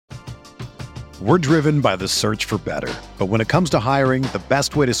We're driven by the search for better. But when it comes to hiring, the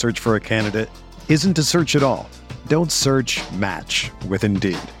best way to search for a candidate isn't to search at all. Don't search, match with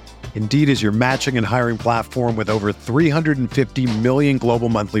Indeed. Indeed is your matching and hiring platform with over 350 million global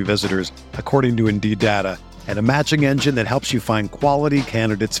monthly visitors, according to Indeed data, and a matching engine that helps you find quality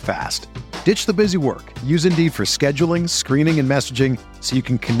candidates fast. Ditch the busy work. Use Indeed for scheduling, screening, and messaging so you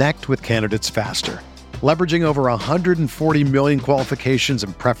can connect with candidates faster. Leveraging over 140 million qualifications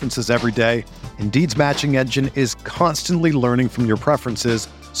and preferences every day, Indeed's matching engine is constantly learning from your preferences,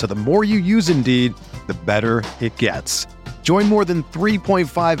 so the more you use Indeed, the better it gets. Join more than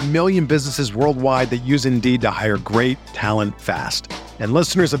 3.5 million businesses worldwide that use Indeed to hire great talent fast. And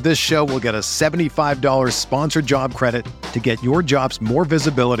listeners of this show will get a $75 sponsored job credit to get your jobs more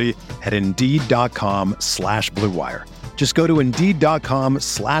visibility at Indeed.com/Blue Wire. Just go to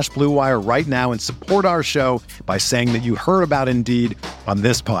Indeed.com/Blue Wire right now and support our show by saying that you heard about Indeed on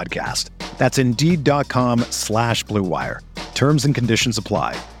this podcast. That's Indeed.com/Blue Wire. Terms and conditions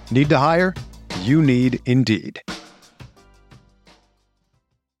apply. Need to hire? You need Indeed.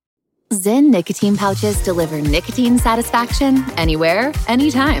 Zyn nicotine pouches deliver nicotine satisfaction anywhere,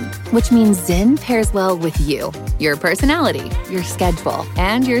 anytime, which means Zyn pairs well with you, your personality, your schedule,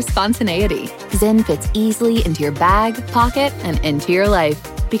 and your spontaneity. Zyn fits easily into your bag, pocket, and into your life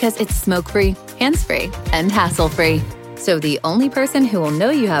because it's smoke-free, hands-free, and hassle-free. So the only person who will know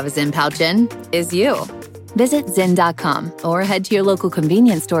you have a Zyn pouch in is you. Visit Zyn.com or head to your local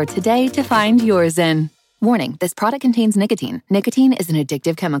convenience store today to find your Zyn. Warning, this product contains nicotine. Nicotine is an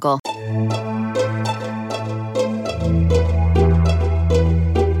addictive chemical.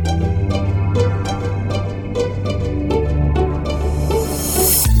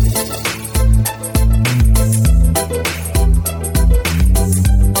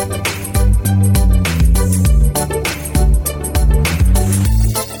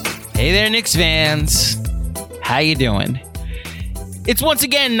 Hey there, Knicks fans. How you doing? It's once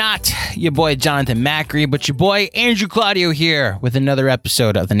again not your boy Jonathan Macri, but your boy Andrew Claudio here with another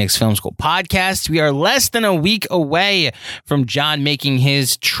episode of the Knicks Film School podcast. We are less than a week away from John making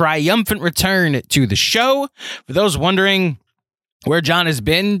his triumphant return to the show. For those wondering where John has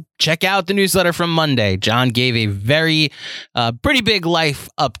been, check out the newsletter from Monday. John gave a very pretty big life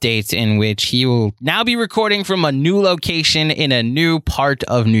update in which he will now be recording from a new location in a new part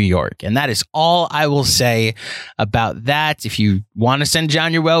of New York. And that is all I will say about that. If you want to send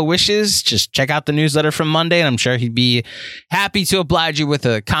John your well wishes, just check out the newsletter from Monday, and I'm sure he'd be happy to oblige you with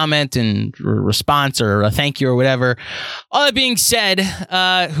a comment and response or a thank you or whatever. All that being said,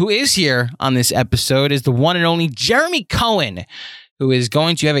 who is here on this episode is the one and only Jeremy Cohen, who is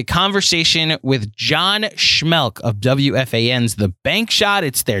going to have a conversation with John Schmeelk of WFAN's The Bank Shot.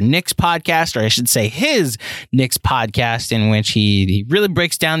 It's their Knicks podcast, or I should say his Knicks podcast, in which he really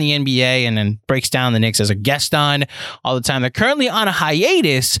breaks down the NBA and then breaks down the Knicks as a guest on all the time. They're currently on a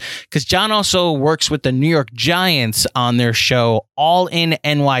hiatus because John also works with the New York Giants on their show All In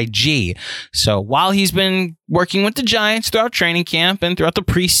NYG. So while he's been working with the Giants throughout training camp and throughout the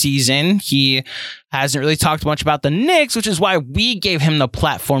preseason, he hasn't really talked much about the Knicks, which is why we gave him the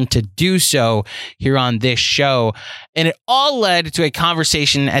platform to do so here on this show. And it all led to a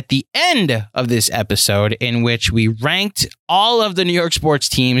conversation at the end of this episode in which we ranked all of the New York sports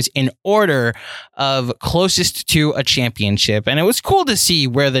teams in order of closest to a championship. And it was cool to see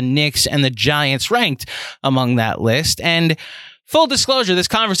where the Knicks and the Giants ranked among that list. And full disclosure, this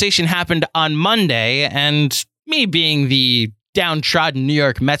conversation happened on Monday, and me being the downtrodden New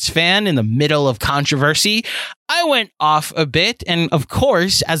York Mets fan in the middle of controversy, I went off a bit. And of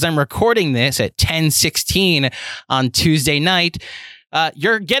course, as I'm recording this at 10:16 on Tuesday night,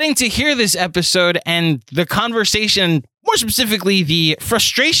 you're getting to hear this episode and the conversation, more specifically, the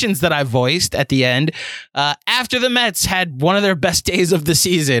frustrations that I voiced at the end after the Mets had one of their best days of the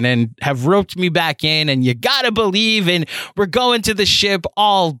season and have roped me back in. And you gotta believe, and we're going to the ship.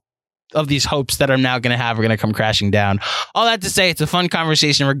 All of these hopes that I'm now going to have are going to come crashing down. All that to say, it's a fun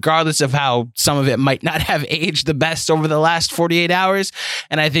conversation, regardless of how some of it might not have aged the best over the last 48 hours.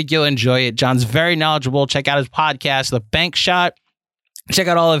 And I think you'll enjoy it. John's very knowledgeable. Check out his podcast, The Bank Shot. Check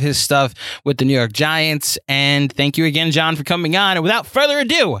out all of his stuff with the New York Giants. And thank you again, John, for coming on. And without further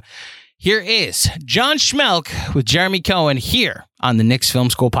ado, here is John Schmeelk with Jeremy Cohen here on the Knicks Film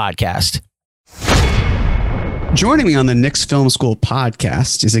School podcast. Joining me on the Knicks Film School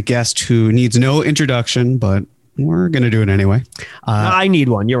podcast is a guest who needs no introduction, but we're going to do it anyway. I need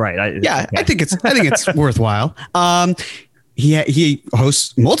one. You're right. I think it's worthwhile. He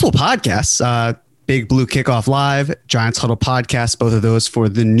hosts multiple podcasts. Big Blue Kickoff Live, Giants Huddle Podcast, both of those for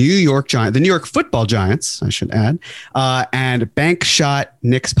the New York Football Giants, I should add, and Bank Shot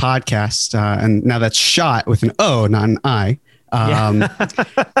Knicks Podcast. And now that's shot with an O, not an I.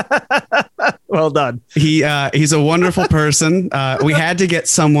 Well done. He's a wonderful person. We had to get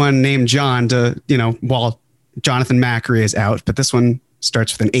someone named John to, while Jonathan Macri is out, but this one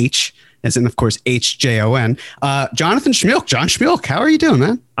starts with an H, as in, of course, HJON. Jonathan Schmilk. John Schmilk, how are you doing,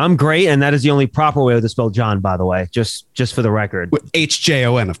 man? I'm great, and that is the only proper way to spell John, by the way, just for the record. With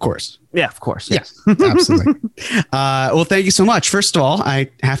HJON, of course. Yeah, of course. Yes. Yeah, absolutely. Well, thank you so much. First of all, I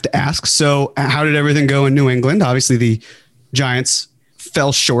have to ask, so how did everything go in New England? Obviously, the Giants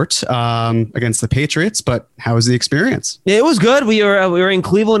fell short against the Patriots, but how was the experience? It was good. We were in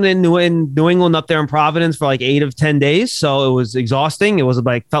Cleveland and New England up there in Providence for like 8 of 10 days. So it was exhausting. It was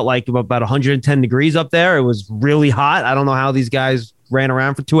felt like about 110 degrees up there. It was really hot. I don't know how these guys ran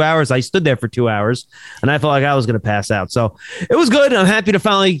around for 2 hours. I stood there for 2 hours and I felt like I was going to pass out. So it was good. I'm happy to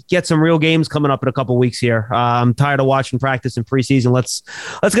finally get some real games coming up in a couple weeks here. I'm tired of watching practice in preseason. Let's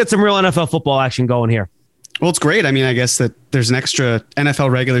get some real NFL football action going here. Well, it's great. I mean, I guess that there's an extra NFL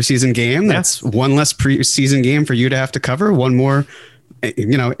regular season game. That's one less preseason game for you to have to cover. One more,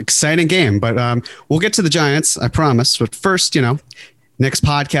 exciting game. But we'll get to the Giants, I promise. But first, Knicks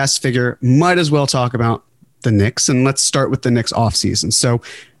podcast figure, might as well talk about the Knicks. And let's start with the Knicks offseason. So,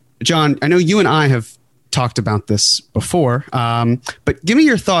 John, I know you and I have talked about this before, but give me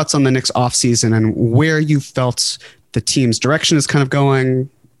your thoughts on the Knicks offseason and where you felt the team's direction is kind of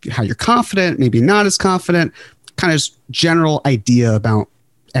going, how you're confident, maybe not as confident, kind of just general idea about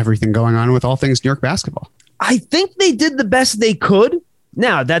everything going on with all things New York basketball. I think they did the best they could.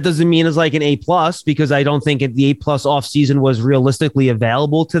 Now, that doesn't mean it's like an A+, because I don't think the A+ offseason was realistically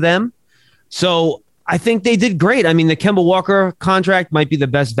available to them. So I think they did great. I mean, the Kemba Walker contract might be the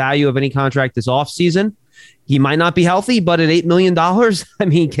best value of any contract this offseason. He might not be healthy, but at $8 million, I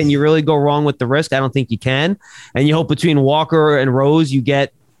mean, can you really go wrong with the risk? I don't think you can. And you hope between Walker and Rose, you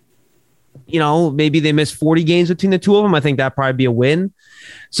get, maybe they miss 40 games between the two of them. I think that'd probably be a win.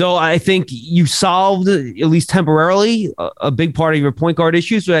 So I think you solved, at least temporarily, a big part of your point guard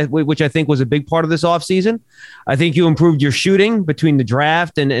issues, which I think was a big part of this offseason. I think you improved your shooting between the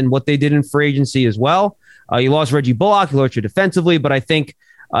draft and what they did in free agency as well. You lost Reggie Bullock, you lost your defensively, but I think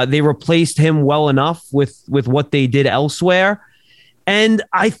they replaced him well enough with what they did elsewhere. And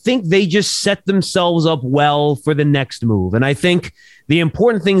I think they just set themselves up well for the next move. And I think the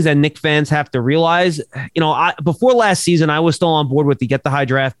important things that Knicks fans have to realize, before last season, I was still on board with the get the high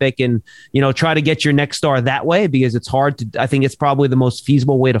draft pick and, try to get your next star that way, because it's hard to, I think it's probably the most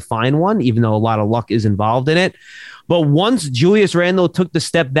feasible way to find one, even though a lot of luck is involved in it. But once Julius Randle took the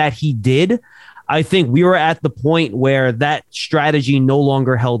step that he did, I think we were at the point where that strategy no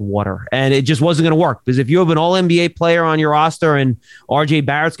longer held water, and it just wasn't going to work. Because if you have an all-NBA player on your roster and RJ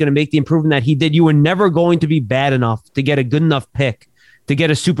Barrett's going to make the improvement that he did, you were never going to be bad enough to get a good enough pick to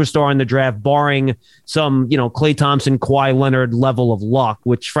get a superstar in the draft, barring some, Klay Thompson, Kawhi Leonard level of luck,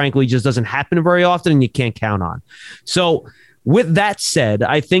 which frankly just doesn't happen very often and you can't count on. So with that said,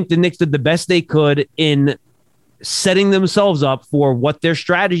 I think the Knicks did the best they could in setting themselves up for what their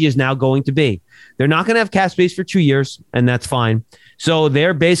strategy is now going to be. They're not going to have cap space for 2 years, and that's fine. So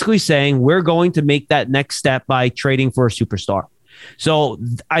they're basically saying we're going to make that next step by trading for a superstar. So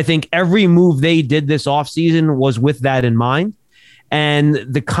I think every move they did this offseason was with that in mind. And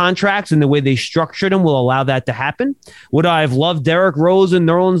the contracts and the way they structured them will allow that to happen. Would I have loved Derrick Rose and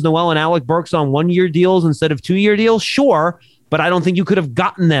Nerlens Noel and Alec Burks on 1-year deals instead of 2-year deals? Sure. But I don't think you could have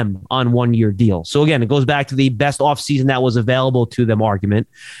gotten them on 1-year deals. So again, it goes back to the best offseason that was available to them argument,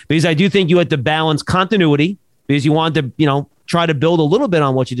 because I do think you had to balance continuity, because you wanted to, try to build a little bit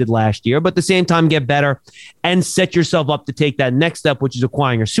on what you did last year, but at the same time get better and set yourself up to take that next step, which is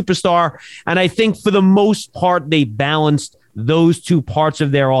acquiring a superstar. And I think for the most part, they balanced those two parts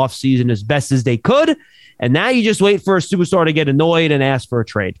of their offseason as best as they could. And now you just wait for a superstar to get annoyed and ask for a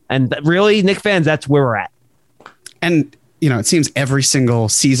trade. And really, Knicks fans, that's where we're at. And it seems every single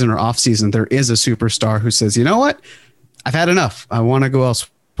season or off season, there is a superstar who says, you know what, I've had enough. I want to go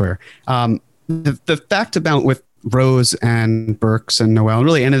elsewhere. The fact about with Rose and Burks and Noel, and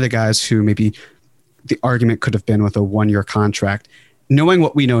really any of the guys who maybe the argument could have been with a 1-year contract, knowing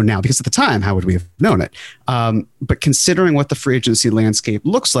what we know now, because at the time, how would we have known it? But considering what the free agency landscape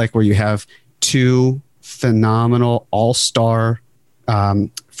looks like, where you have two phenomenal all-star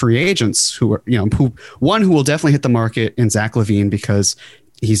free agents who are, one who will definitely hit the market in Zach LaVine, because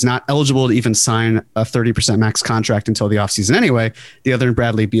he's not eligible to even sign a 30% max contract until the offseason anyway. The other in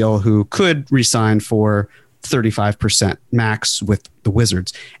Bradley Beal, who could re-sign for 35% max with the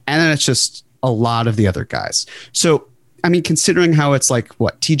Wizards. And then it's just a lot of the other guys. So, I mean, considering how it's like,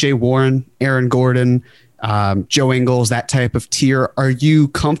 TJ Warren, Aaron Gordon, Joe Ingles, that type of tier, are you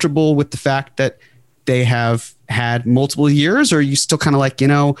comfortable with the fact that they have had multiple years, or are you still kind of like,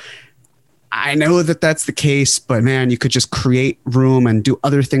 I know that that's the case, but man, you could just create room and do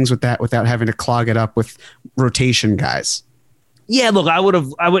other things with that without having to clog it up with rotation guys? Yeah, look, I would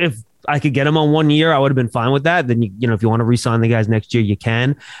if I could get him on 1 year, I would have been fine with that. Then, if you want to re-sign the guys next year, you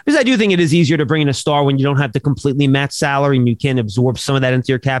can. Because I do think it is easier to bring in a star when you don't have to completely match salary and you can absorb some of that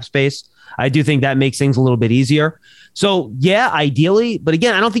into your cap space. I do think that makes things a little bit easier. So, yeah, ideally. But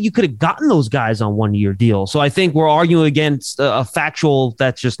again, I don't think you could have gotten those guys on 1 year deal. So I think we're arguing against a factual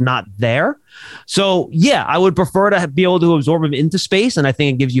that's just not there. So, yeah, I would prefer to be able to absorb him into space. And I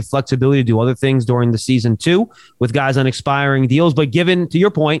think it gives you flexibility to do other things during the season, too, with guys on expiring deals. But given, to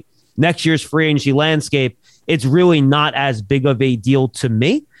your point, next year's free agency landscape, it's really not as big of a deal to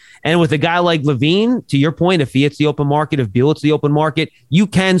me. And with a guy like LaVine, to your point, if he hits the open market, if Beal hits the open market, you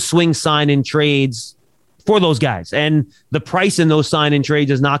can swing sign-in trades for those guys. And the price in those sign-in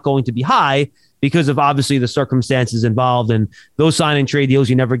trades is not going to be high because of obviously the circumstances involved. And those sign-in trade deals,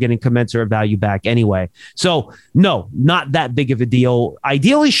 you're never getting commensurate value back anyway. So no, not that big of a deal.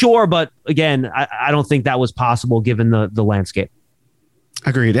 Ideally, sure. But again, I don't think that was possible given the landscape.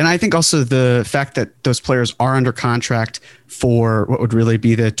 Agreed. And I think also the fact that those players are under contract for what would really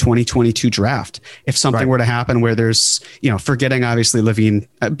be the 2022 draft. If something were to happen where there's, forgetting obviously LaVine,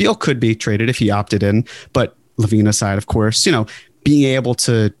 Beal could be traded if he opted in, but LaVine aside, of course, being able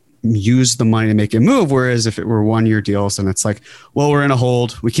to use the money to make a move. Whereas if it were 1 year deals, then it's like, well, we're in a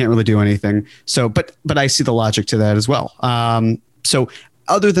hold. We can't really do anything. So, but I see the logic to that as well. So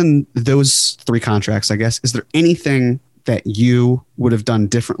other than those three contracts, I guess, is there anything that you would have done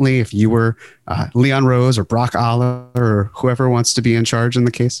differently if you were Leon Rose or Brock Aller or whoever wants to be in charge in the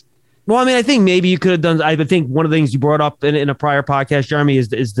case? Well, I mean, I think maybe you could have done. I would think one of the things you brought up in a prior podcast, Jeremy, is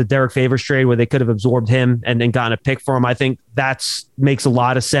the Derek Favors trade where they could have absorbed him and then gotten a pick for him. I think that makes a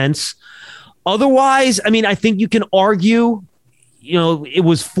lot of sense. Otherwise, I mean, I think you can argue, it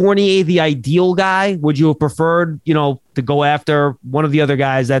was Fournier the ideal guy. Would you have preferred, to go after one of the other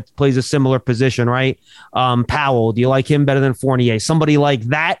guys that plays a similar position, right? Powell, do you like him better than Fournier? Somebody like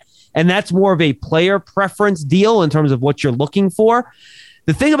that. And that's more of a player preference deal in terms of what you're looking for.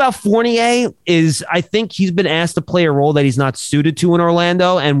 The thing about Fournier is I think he's been asked to play a role that he's not suited to in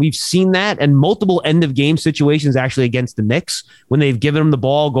Orlando, and we've seen that in multiple end-of-game situations actually against the Knicks when they've given him the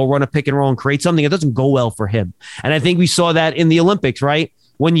ball, go run a pick and roll and create something. It doesn't go well for him. And I think we saw that in the Olympics, right?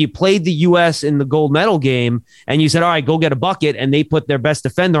 When you played the U.S. in the gold medal game and you said, all right, go get a bucket, and they put their best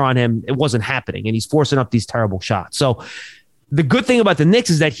defender on him, it wasn't happening, and he's forcing up these terrible shots. So the good thing about the Knicks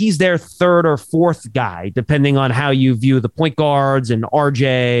is that he's their third or fourth guy, depending on how you view the point guards and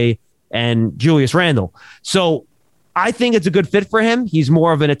RJ and Julius Randle. So I think it's a good fit for him. He's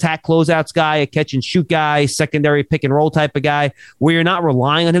more of an attack closeouts guy, a catch and shoot guy, secondary pick and roll type of guy, where you're not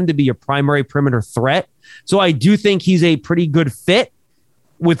relying on him to be your primary perimeter threat. So I do think he's a pretty good fit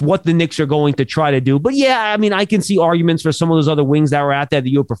with what the Knicks are going to try to do. But yeah, I mean, I can see arguments for some of those other wings that were out there that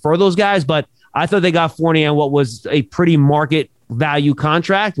you would prefer those guys, but I thought they got Fournier on what was a pretty market value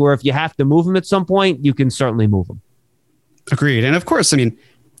contract where if you have to move him at some point, you can certainly move him. Agreed. And of course, I mean,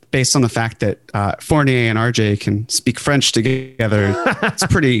 based on the fact that Fournier and RJ can speak French together, it's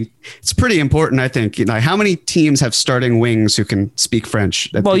pretty important, I think. How many teams have starting wings who can speak French?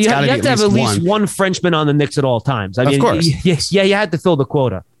 Well, you have to have at least one Frenchman on the Knicks at all times. I mean, of course. Yeah, you had to fill the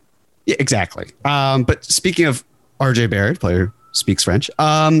quota. Yeah, exactly. But speaking of RJ Barrett, player who speaks French,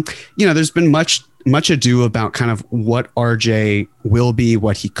 there's been much ado about kind of what RJ will be,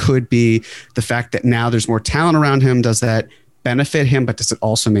 what he could be. The fact that now there's more talent around him, does that benefit him, but does it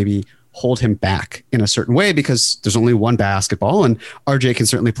also maybe hold him back in a certain way because there's only one basketball and RJ can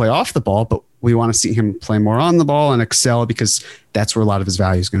certainly play off the ball, but we want to see him play more on the ball and excel because that's where a lot of his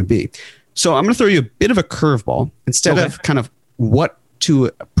value is going to be. So I'm going to throw you a bit of a curveball instead of kind of what to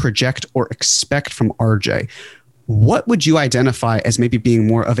project or expect from RJ. What would you identify as maybe being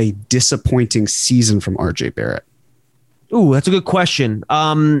more of a disappointing season from RJ Barrett? Ooh, that's a good question.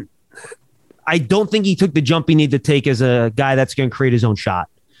 I don't think he took the jump he needed to take as a guy that's going to create his own shot.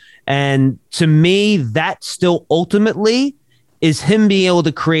 And to me, that still ultimately is him being able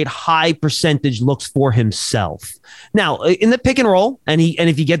to create high percentage looks for himself. Now, in the pick and roll, and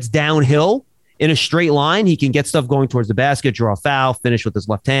if he gets downhill in a straight line, he can get stuff going towards the basket, draw a foul, finish with his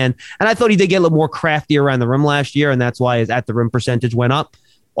left hand. And I thought he did get a little more crafty around the rim last year, and that's why his at the rim percentage went up.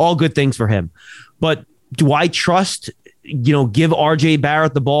 All good things for him. But do I trust give RJ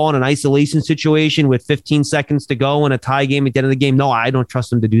Barrett the ball in an isolation situation with 15 seconds to go in a tie game at the end of the game. No, I don't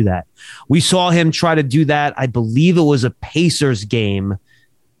trust him to do that. We saw him try to do that. I believe it was a Pacers game,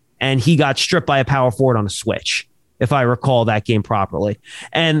 and he got stripped by a power forward on a switch, if I recall that game properly.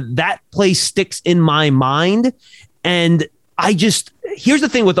 And that play sticks in my mind. And here's the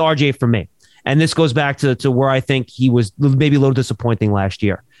thing with RJ for me. And this goes back to where I think he was maybe a little disappointing last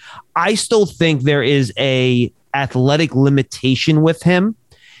year. I still think there is a athletic limitation with him.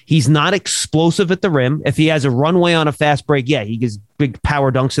 He's not explosive at the rim. If he has a runway on a fast break, yeah, he gets big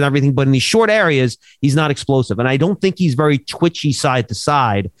power dunks and everything. But in these short areas, he's not explosive. And I don't think he's very twitchy side to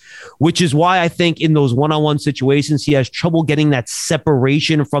side, which is why I think in those one-on-one situations, he has trouble getting that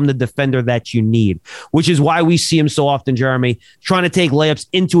separation from the defender that you need, which is why we see him so often, Jeremy, trying to take layups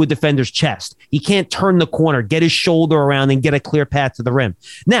into a defender's chest. He can't turn the corner, get his shoulder around, and get a clear path to the rim.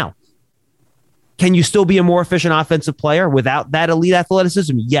 Now, can you still be a more efficient offensive player without that elite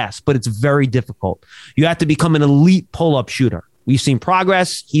athleticism? Yes, but it's very difficult. You have to become an elite pull-up shooter. We've seen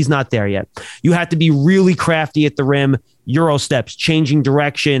progress. He's not there yet. You have to be really crafty at the rim, Euro steps, changing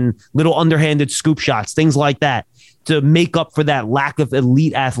direction, little underhanded scoop shots, things like that to make up for that lack of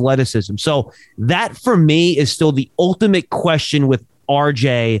elite athleticism. So that, for me, is still the ultimate question with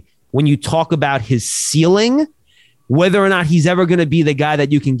RJ when you talk about his ceiling, whether or not he's ever going to be the guy that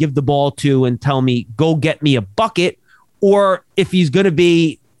you can give the ball to and tell me, go get me a bucket, or if he's going to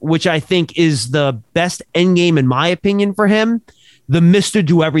be, which I think is the best end game in my opinion for him, the Mr.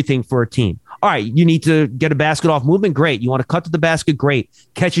 Do Everything for a team. All right, you need to get a basket off movement. Great. You want to cut to the basket? Great.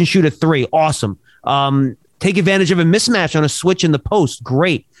 Catch and shoot a three. Awesome. Take advantage of a mismatch on a switch in the post.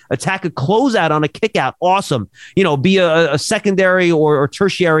 Great. Attack a closeout on a kick out. Awesome. Be a secondary or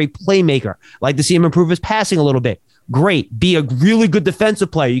tertiary playmaker. Like to see him improve his passing a little bit. Great. Be a really good defensive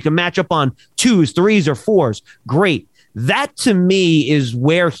player. You can match up on 2s, 3s, or 4s. Great. That to me is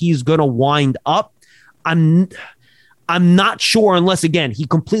where he's going to wind up. I'm not sure unless, again, he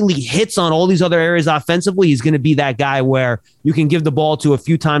completely hits on all these other areas offensively. He's going to be that guy where you can give the ball to a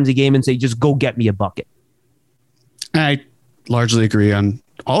few times a game and say, just go get me a bucket. I largely agree on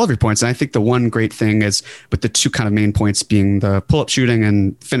all of your points. And I think the one great thing is with the two kind of main points being the pull-up shooting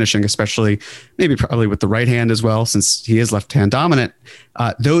and finishing, especially probably with the right hand as well, since he is left-hand dominant.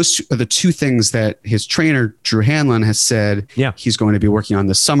 Those are the two things that his trainer, Drew Hanlon, has said he's going to be working on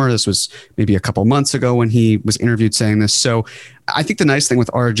this summer. This was maybe a couple months ago when he was interviewed saying this. So I think the nice thing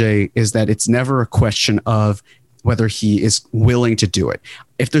with RJ is that it's never a question of whether he is willing to do it.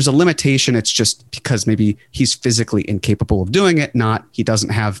 If there's a limitation, it's just because maybe he's physically incapable of doing it, not he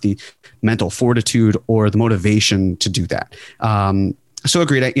doesn't have the mental fortitude or the motivation to do that. So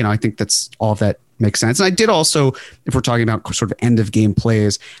agreed. I think that's all of that makes sense. And I did also, if we're talking about sort of end of game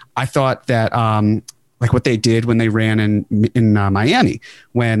plays, I thought that like what they did when they ran in Miami,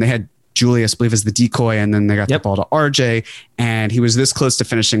 when they had Julius, I believe, as the decoy, and then they got the ball to RJ, and he was this close to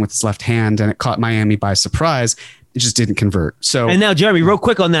finishing with his left hand, and it caught Miami by surprise. It just didn't convert. So, and now, Jeremy, real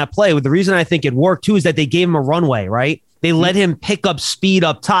quick on that play, the reason I think it worked too is that they gave him a runway, right? They let him pick up speed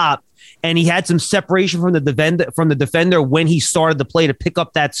up top, and he had some separation from the defender when he started the play to pick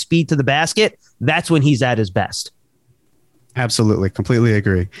up that speed to the basket. That's when he's at his best. Absolutely, completely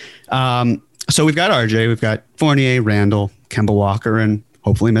agree. So we've got RJ, we've got Fournier, Randall, Kemba Walker, and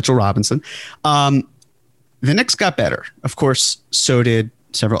hopefully Mitchell Robinson. The Knicks got better. Of course, so did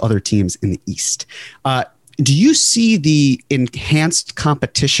several other teams in the East. Do you see the enhanced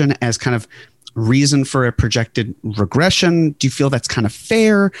competition as kind of reason for a projected regression? Do you feel that's kind of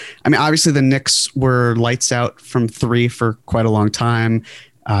fair? I mean, obviously the Knicks were lights out from three for quite a long time.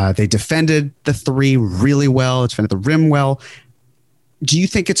 They defended the three really well, defended the rim well. Do you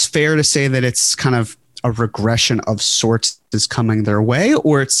think it's fair to say that it's kind of a regression of sorts is coming their way,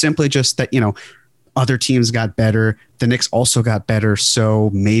 or it's simply just that, other teams got better, the Knicks also got better, so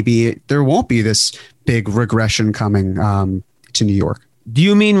maybe there won't be this big regression coming to New York? Do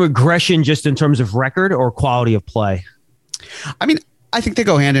you mean regression just in terms of record or quality of play? I mean, I think they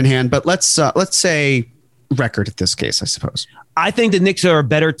go hand in hand, but let's say record in this case, I suppose. I think the Knicks are a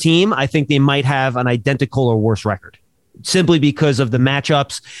better team. I think they might have an identical or worse record, simply because of the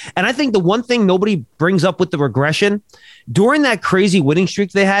matchups. And I think the one thing nobody brings up with the regression, during that crazy winning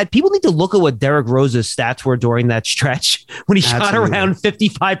streak they had, people need to look at what Derrick Rose's stats were during that stretch when he shot around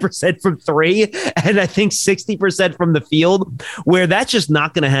 55% from three and I think 60% from the field, where that's just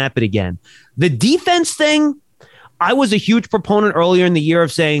not going to happen again. The defense thing, I was a huge proponent earlier in the year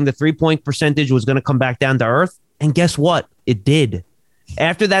of saying the 3-point percentage was going to come back down to earth. And guess what? It did.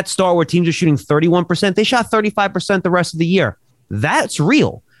 After that start where teams are shooting 31%, they shot 35% the rest of the year. That's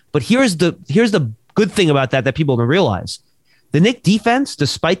real. But here's the good thing about that people don't realize. The Knicks defense,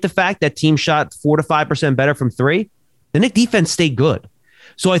 despite the fact that teams shot 4 to 5% better from three, the Knicks defense stayed good.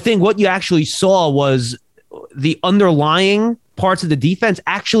 So I think what you actually saw was the underlying parts of the defense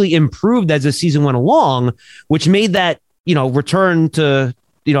actually improved as the season went along, which made that, return to,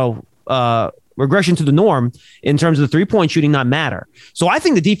 regression to the norm in terms of the three-point shooting not matter. So I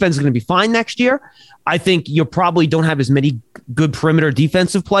think the defense is going to be fine next year. I think you probably don't have as many good perimeter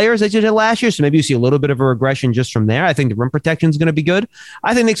defensive players as you did last year. So maybe you see a little bit of a regression just from there. I think the rim protection is going to be good.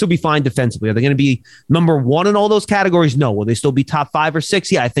 I think Knicks will be fine defensively. Are they going to be number one in all those categories? No. Will they still be top 5 or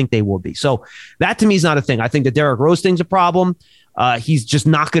 6? Yeah, I think they will be. So that to me is not a thing. I think the Derrick Rose thing's a problem. He's just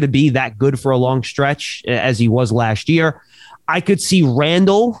not going to be that good for a long stretch as he was last year. I could see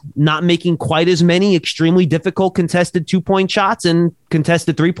Randall not making quite as many extremely difficult contested 2-point shots and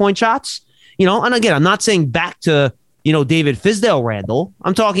contested 3-point shots. And again, I'm not saying back to, David Fizdale Randall.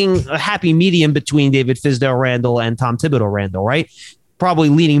 I'm talking a happy medium between David Fizdale Randall and Tom Thibodeau Randall, right? Probably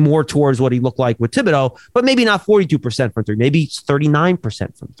leaning more towards what he looked like with Thibodeau, but maybe not 42% from three, maybe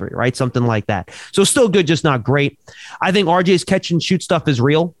 39% from three, right? Something like that. So still good, just not great. I think RJ's catch and shoot stuff is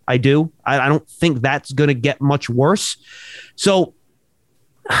real. I do. I don't think that's going to get much worse. So,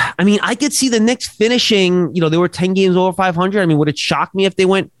 I could see the Knicks finishing, they were 10 games over 500. Would it shock me if they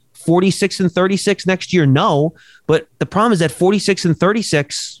went 46-36 next year? No, but the problem is that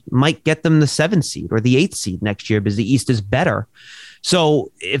 46-36 might get them the 7th seed or the 8th seed next year because the East is better.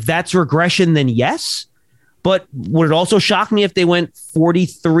 So if that's regression, then yes. But would it also shock me if they went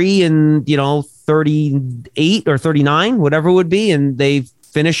 43 and 38 or 39, whatever it would be, and they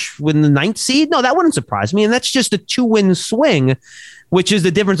finish with the 9th seed? No, that wouldn't surprise me. And that's just a 2-win swing, which is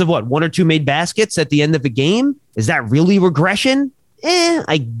the difference of what, 1 or 2 made baskets at the end of the game. Is that really regression?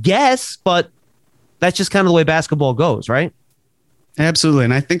 I guess, but that's just kind of the way basketball goes, right? Absolutely.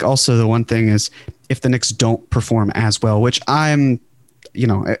 And I think also the one thing is if the Knicks don't perform as well, which I'm,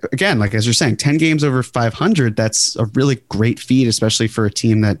 again, like as you're saying, 10 games over 500, that's a really great feat, especially for a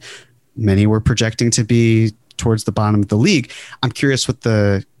team that many were projecting to be towards the bottom of the league. I'm curious what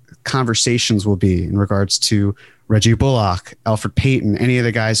the conversations will be in regards to Reggie Bullock, Elfrid Payton, any of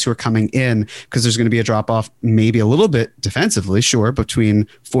the guys who are coming in, because there's going to be a drop off maybe a little bit defensively, sure, between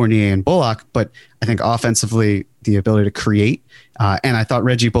Fournier and Bullock, but I think offensively the ability to create. And I thought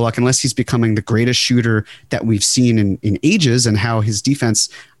Reggie Bullock, unless he's becoming the greatest shooter that we've seen in ages, and how his defense,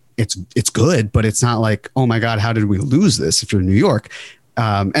 it's good, but it's not like, oh my God, how did we lose this if you're New York?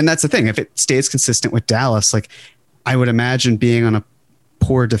 And that's the thing. If it stays consistent with Dallas, like I would imagine being on a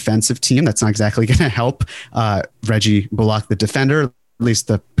poor defensive team, that's not exactly going to help Reggie Bullock, the defender, at least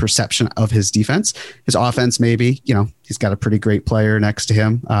the perception of his defense. His offense, maybe, he's got a pretty great player next to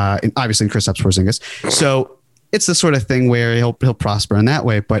him, and obviously Kristaps Porzingis. So it's the sort of thing where he'll prosper in that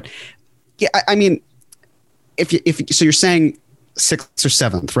way. But yeah, if so you're saying 6th or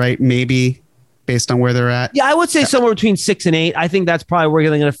 7th, right? Maybe based on where they're at. Yeah, I would say somewhere between 6 and 8. I think that's probably where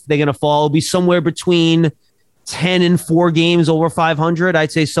they're going to fall. It'll be somewhere between 10 and 4 games over 500.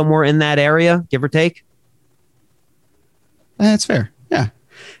 I'd say somewhere in that area, give or take. That's fair. Yeah.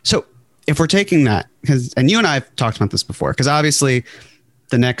 So if we're taking that, and you and I have talked about this before, because obviously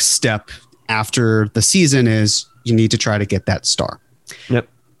the next step after the season is you need to try to get that star. Yep.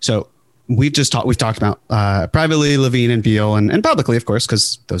 So we've talked about privately LaVine and Beal, and publicly, of course,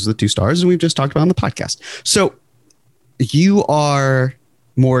 because those are the 2 stars, and we've just talked about on the podcast. So you are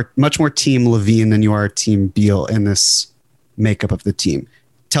much more team LaVine than you are team Beal in this makeup of the team.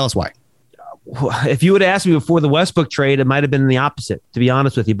 Tell us why. If you would have asked me before the Westbrook trade, it might have been the opposite, to be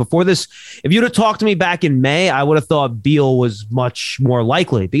honest with you. Before this, if you'd have talked to me back in May, I would have thought Beal was much more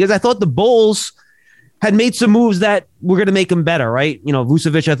likely, because I thought the Bulls had made some moves that were going to make them better, right?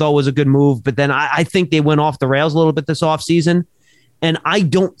 Vucevic I thought was a good move, but then I think they went off the rails a little bit this offseason. And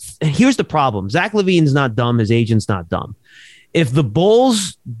here's the problem. Zach LaVine's not dumb. His agent's not dumb. If the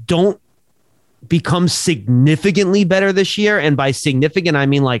Bulls don't become significantly better this year, and by significant, I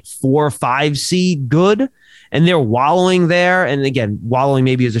mean like 4 or 5 seed good, and they're wallowing there, and again, wallowing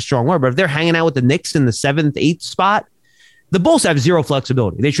maybe is a strong word, but if they're hanging out with the Knicks in the 7th, 8th spot, the Bulls have zero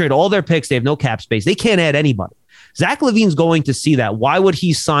flexibility. They trade all their picks. They have no cap space. They can't add anybody. Zach LaVine's going to see that. Why would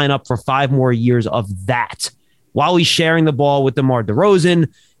he sign up for 5 more years of that while he's sharing the ball with DeMar DeRozan,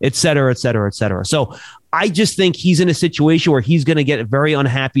 et cetera, et cetera, et cetera? So I just think he's in a situation where he's going to get very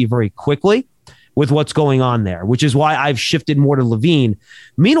unhappy very quickly with what's going on there, which is why I've shifted more to LaVine.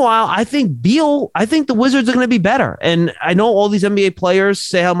 Meanwhile, I think the Wizards are going to be better. And I know all these NBA players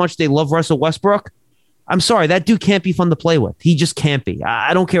say how much they love Russell Westbrook. I'm sorry, that dude can't be fun to play with. He just can't be.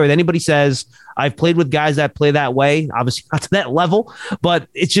 I don't care what anybody says. I've played with guys that play that way, obviously not to that level, but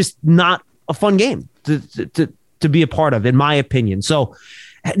it's just not a fun game to be a part of, in my opinion. So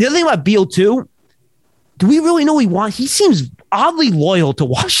the other thing about Beal too, do we really know he seems oddly loyal to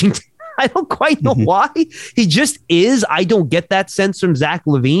Washington. I don't quite know why. He just is. I don't get that sense from Zach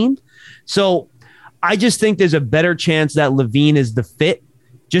LaVine. So I just think there's a better chance that LaVine is the fit,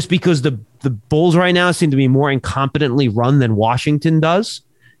 just because the Bulls right now seem to be more incompetently run than Washington does,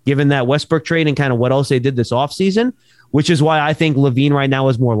 given that Westbrook trade and kind of what else they did this offseason, which is why I think LaVine right now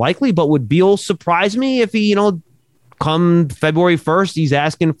is more likely. But would Beal surprise me if he, come February 1st, he's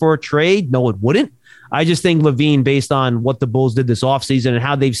asking for a trade? No, it wouldn't. I just think LaVine, based on what the Bulls did this offseason and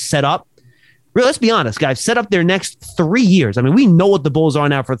how they've set up, really, let's be honest, guys, set up their next 3 years. I mean, we know what the Bulls are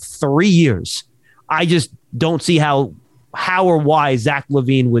now for 3 years. I just don't see how or why Zach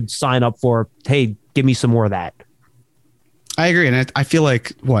LaVine would sign up for, hey, give me some more of that. I agree. And I feel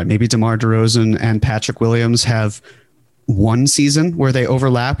like, maybe DeMar DeRozan and Patrick Williams have one season where they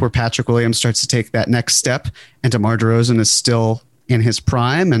overlap, where Patrick Williams starts to take that next step and DeMar DeRozan is still in his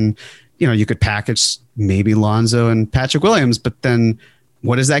prime. And, you could package maybe Lonzo and Patrick Williams, but then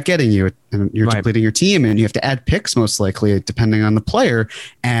what is that getting you? And you're depleting your team, and you have to add picks most likely depending on the player.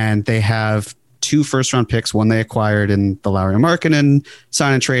 And they have 2 first-round picks, one they acquired in the Lauri Markkanen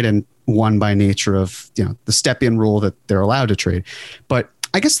sign and trade, and one by nature of the step-in rule that they're allowed to trade. But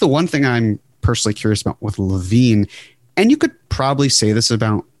I guess the one thing I'm personally curious about with LaVine, and you could probably say this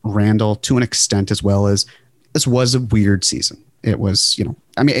about Randall to an extent as well, as this was a weird season. It was,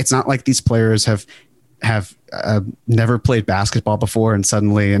 it's not like these players have never played basketball before and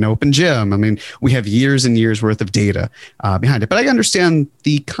suddenly an open gym. I mean, we have years and years worth of data behind it. But I understand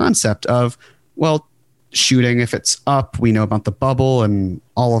the concept of, shooting, if it's up, we know about the bubble and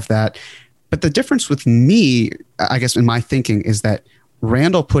all of that. But the difference with me, I guess, in my thinking is that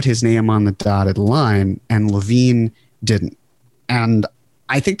Randall put his name on the dotted line and LaVine didn't. And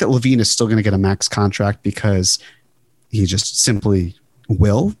I think that LaVine is still going to get a max contract because he just simply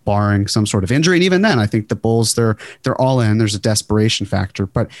will, barring some sort of injury. And even then, I think the Bulls, they're all in. There's a desperation factor.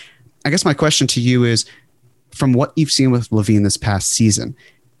 But I guess my question to you is, from what you've seen with LaVine this past season,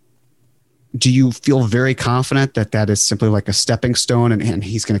 do you feel very confident that that is simply like a stepping stone and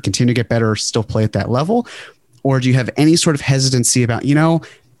he's going to continue to get better or still play at that level? Or do you have any sort of hesitancy about,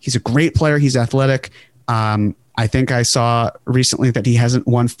 he's a great player, he's athletic. I think I saw recently that he hasn't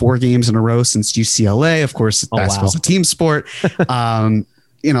won 4 games in a row since UCLA. Of course, basketball's a team sport.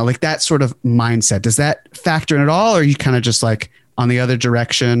 Like that sort of mindset. Does that factor in at all? Or are you kind of just like on the other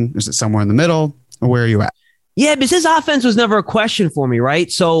direction? Is it somewhere in the middle? Or where are you at? Yeah, because his offense was never a question for me,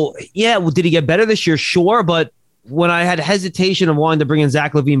 right? So, did he get better this year? Sure. But when I had hesitation of wanting to bring in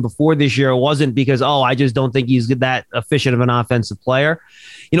Zach LaVine before this year, it wasn't because, I just don't think he's that efficient of an offensive player.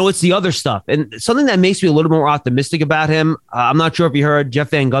 It's the other stuff. And something that makes me a little more optimistic about him, I'm not sure if you heard Jeff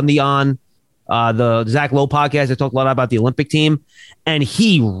Van Gundy on the Zach Lowe podcast. They talked a lot about the Olympic team, and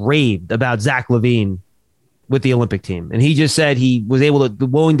he raved about Zach LaVine with the Olympic team. And he just said he was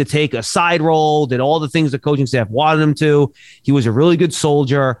willing to take a side role, did all the things the coaching staff wanted him to. He was a really good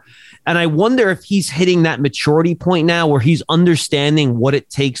soldier. And I wonder if he's hitting that maturity point now where he's understanding what it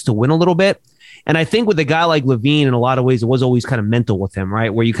takes to win a little bit. And I think with a guy like LaVine, in a lot of ways, it was always kind of mental with him,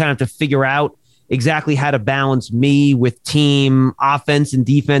 right? Where you kind of have to figure out exactly how to balance me with team offense and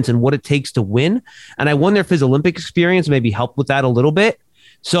defense and what it takes to win. And I wonder if his Olympic experience maybe helped with that a little bit.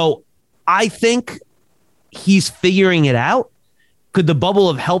 So I think he's figuring it out. Could the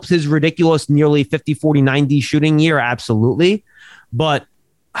bubble have helped his ridiculous nearly 50, 40, 90 shooting year? Absolutely. But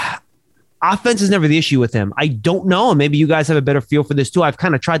offense is never the issue with him. I don't know. And maybe you guys have a better feel for this too. I've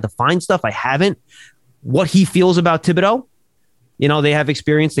kind of tried to find stuff. I haven't. What he feels about Thibodeau. They have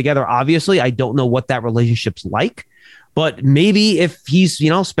experience together. Obviously, I don't know what that relationship's like. But maybe if he's,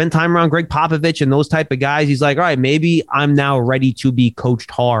 spent time around Greg Popovich and those type of guys, he's like, all right, maybe I'm now ready to be coached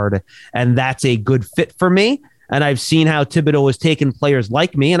hard. And that's a good fit for me. And I've seen how Thibodeau has taken players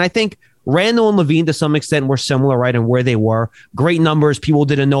like me. And I think Randall and LaVine to some extent were similar, right? And where they were. Great numbers. People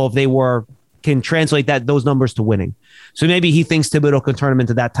didn't know if they can translate those numbers to winning. So maybe he thinks Thibodeau can turn him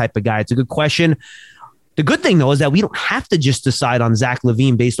into that type of guy. It's a good question. The good thing, though, is that we don't have to just decide on Zach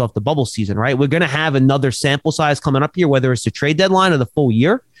LaVine based off the bubble season, right? We're going to have another sample size coming up here, whether it's the trade deadline or the full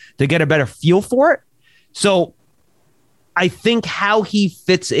year, to get a better feel for it. So I think how he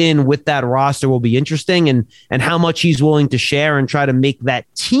fits in with that roster will be interesting, and how much he's willing to share and try to make that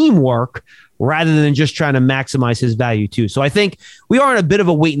team work rather than just trying to maximize his value too. So I think we are in a bit of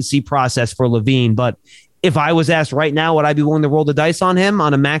a wait and see process for LaVine, but if I was asked right now, would I be willing to roll the dice on him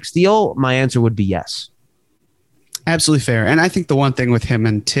on a max deal? My answer would be yes. Absolutely fair. And I think the one thing with him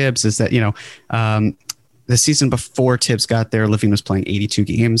and Tibbs is that, the season before Tibbs got there, LaVine was playing 82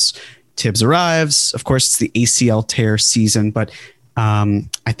 games. Tibbs arrives. Of course, it's the ACL tear season, but I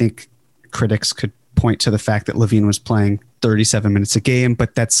think critics could point to the fact that LaVine was playing 37 minutes a game.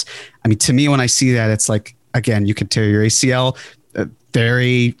 But that's, I mean, to me, when I see that, it's like, again, you could tear your ACL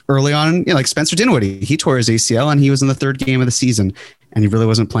very early on. You know, like Spencer Dinwiddie, he tore his ACL and he was in the third game of the season and he really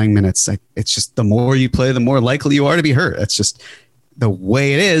wasn't playing minutes. Like, it's just the more you play, the more likely you are to be hurt. That's just the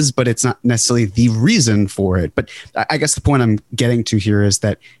way it is, but it's not necessarily the reason for it. But I guess the point I'm getting to here is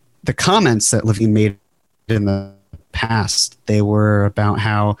that the comments that LaVine made in the past, they were about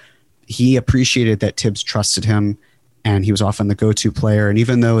how he appreciated that Tibbs trusted him and he was often the go-to player. And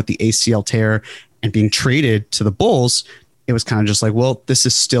even though with the ACL tear and being traded to the Bulls, it was kind of just like, well, this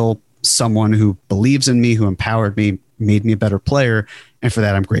is still someone who believes in me, who empowered me, made me a better player. And for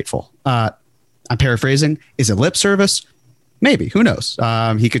that, I'm grateful. I'm paraphrasing. Is it lip service? Maybe. Who knows?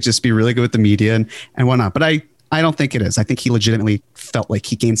 He could just be really good with the media and whatnot. But I don't think it is. I think he legitimately felt like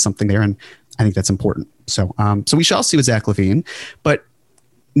he gained something there. And I think that's important. So we shall see with Zach LaVine. But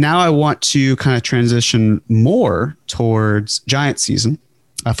now I want to kind of transition more towards Giant season,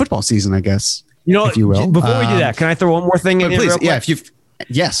 football season, I guess. You know, if you will. Before we do that, can I throw one more thing in? Please, yeah.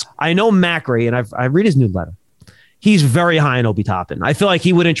 Yes. I know Macri, and I read his newsletter. He's very high on Obi Toppin. I feel like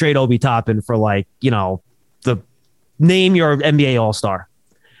he wouldn't trade Obi Toppin for, like, you know, the name your NBA All-Star.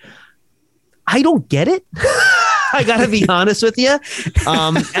 I don't get it. I gotta be honest with you.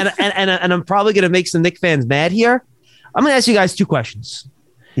 And I'm probably gonna make some Knicks fans mad here. I'm gonna ask you guys two questions.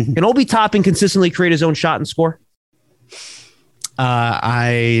 Mm-hmm. Can Obi Toppin consistently create his own shot and score?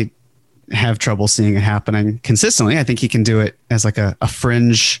 I have trouble seeing it happening consistently. I think he can do it as like a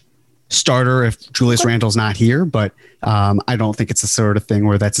fringe starter if Julius Randle's not here, but I don't think it's the sort of thing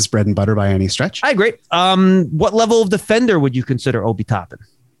where that's his bread and butter by any stretch. I agree. What level of defender would you consider Obi Toppin?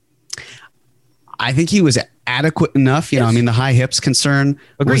 I think he was adequate enough. You know, I mean, the high hips concern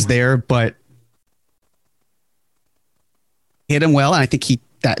was there, but hit him well. And I think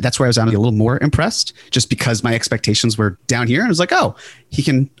that's where I was a little more impressed, just because my expectations were down here. And I was like, oh, he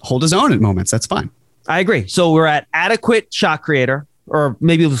can hold his own at moments. That's fine. I agree. So we're at adequate shot creator, or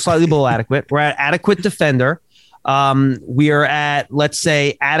maybe slightly below adequate. We're at adequate defender. We are at, let's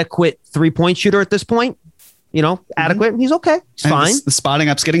say, adequate 3-point shooter at this point. You know, adequate. He's okay. He's fine. The spotting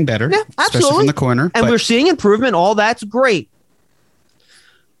up's getting better. Yeah, absolutely. Especially from the corner. And we're seeing improvement. All that's great.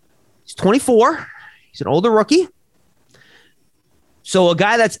 He's 24. He's an older rookie. So a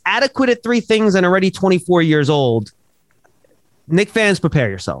guy that's adequate at three things and already 24 years old, Knicks fans, prepare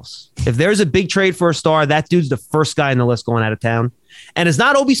yourselves. If there's a big trade for a star, that dude's the first guy in the list going out of town. And it's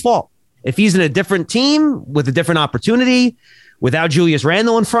not Obi's fault. If he's in a different team with a different opportunity, without Julius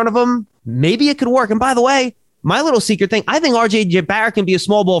Randle in front of him, maybe it could work. And by the way, my little secret thing, I think RJ Barrett can be a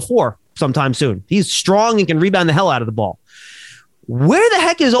small ball 4 sometime soon. He's strong and can rebound the hell out of the ball. Where the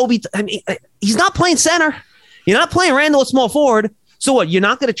heck is Obi? I mean, he's not playing center. You're not playing Randle at small forward. So what, you're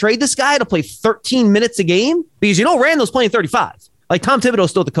not going to trade this guy to play 13 minutes a game? Because you know Randall's playing 35. Like, Tom Thibodeau's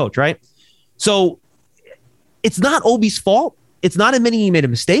still the coach, right? So it's not Obi's fault. It's not admitting he made a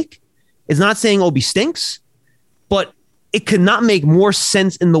mistake. It's not saying Obi stinks. But it could not make more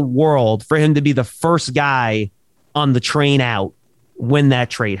sense in the world for him to be the first guy on the train out when that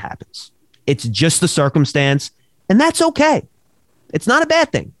trade happens. It's just the circumstance, and that's okay. It's not a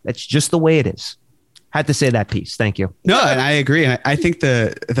bad thing. That's just the way it is. Had to say that piece. Thank you. No, and I agree. And I think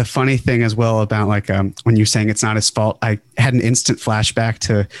the funny thing as well about, like, when you're saying it's not his fault, I had an instant flashback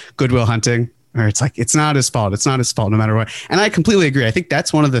to Good Will Hunting, where it's like, it's not his fault. It's not his fault no matter what. And I completely agree. I think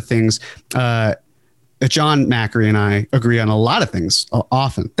that's one of the things that John Macri and I agree on a lot of things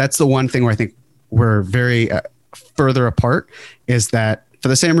often. That's the one thing where I think we're very further apart, is that for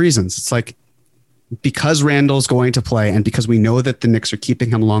the same reasons. It's like, because Randall's going to play and because we know that the Knicks are keeping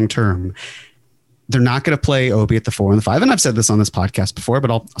him long-term, they're not going to play Obi at the 4 and the 5. And I've said this on this podcast before,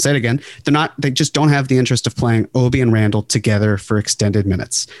 but I'll say it again. They just don't have the interest of playing Obi and Randall together for extended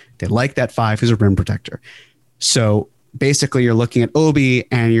minutes. They like that 5 who's a rim protector. So basically you're looking at Obi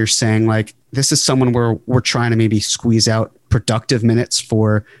and you're saying, like, this is someone where we're trying to maybe squeeze out productive minutes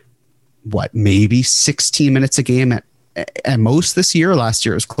for maybe 16 minutes a game at most this year. Last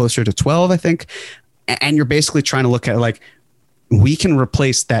year it was closer to 12, I think. And you're basically trying to look at, like, we can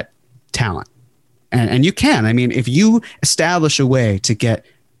replace that talent. And you can. I mean, if you establish a way to get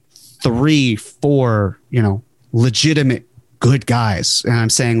 3, 4, legitimate good guys, and I'm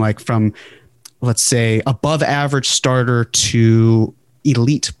saying, like, from, let's say, above average starter to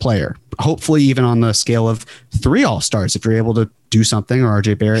elite player, hopefully even on the scale of 3 all-stars, if you're able to do something, or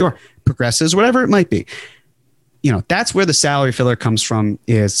RJ Barrett progresses, whatever it might be. That's where the salary filler comes from,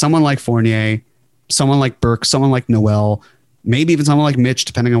 is someone like Fournier, someone like Burke, someone like Noel, maybe even someone like Mitch,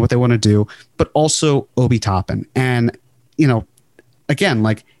 depending on what they want to do, but also Obi Toppin. And, again,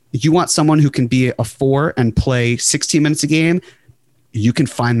 like you want someone who can be a 4 and play 16 minutes a game, you can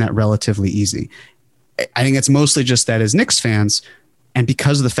find that relatively easy. I think it's mostly just that as Knicks fans, and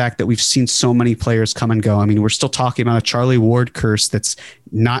because of the fact that we've seen so many players come and go, I mean, we're still talking about a Charlie Ward curse that's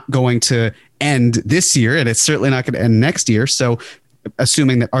not going to end this year, and it's certainly not going to end next year. So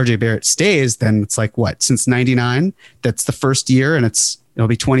assuming that RJ Barrett stays, then it's like what, since 99, that's the first year, and it'll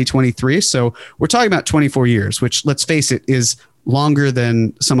be 2023. So we're talking about 24 years, which, let's face it, is longer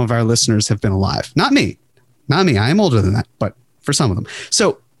than some of our listeners have been alive. Not me. I am older than that, but for some of them.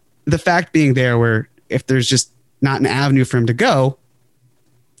 So the fact being there, where if there's just not an avenue for him to go,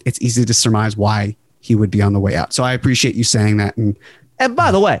 it's easy to surmise why he would be on the way out. So I appreciate you saying that. And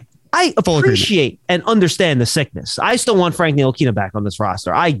by the way, I appreciate and understand the sickness. I still want Frank Ntilikina back on this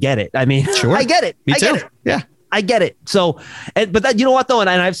roster. I get it. I mean, sure. I get it. Me too. Get it. Yeah, I get it. So, but that, you know what though? And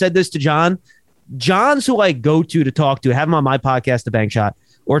I've said this to John. John's who I go to talk to, have him on my podcast, The Bank Shot,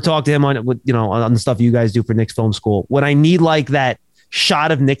 or talk to him on the stuff you guys do for Knicks Film School when I need like that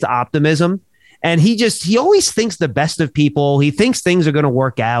shot of Knicks optimism. And he always thinks the best of people. He thinks things are going to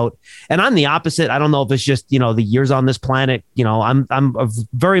work out. And I'm the opposite. I don't know if it's just, the years on this planet. I'm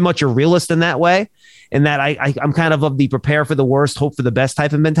very much a realist in that way, in that I'm kind of the prepare for the worst, hope for the best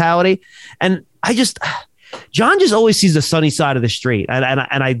type of mentality. And John just always sees the sunny side of the street. And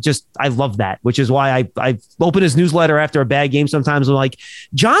I love that, which is why I open his newsletter after a bad game. Sometimes I'm like,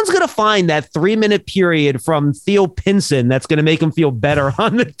 John's going to find that 3-minute period from Theo Pinson that's going to make him feel better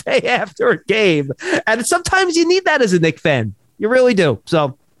on the day after a game. And sometimes you need that as a Knicks fan. You really do.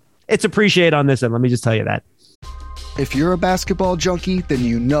 So it's appreciated on this end. Let me just tell you that. If you're a basketball junkie, then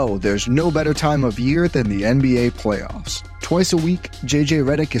you know there's no better time of year than the NBA playoffs. Twice a week, JJ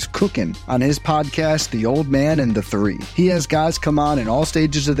Redick is cooking on his podcast, The Old Man and the Three. He has guys come on in all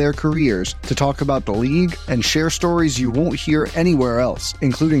stages of their careers to talk about the league and share stories you won't hear anywhere else,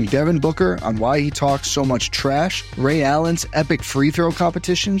 including Devin Booker on why he talks so much trash, Ray Allen's epic free throw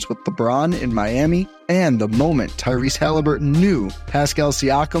competitions with LeBron in Miami, and the moment Tyrese Halliburton knew Pascal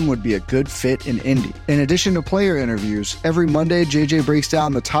Siakam would be a good fit in Indy. In addition to player interviews, every Monday JJ breaks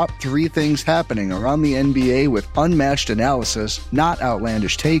down the top 3 things happening around the NBA with unmatched analysis, not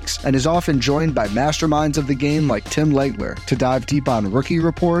outlandish takes, and is often joined by masterminds of the game like Tim Legler to dive deep on rookie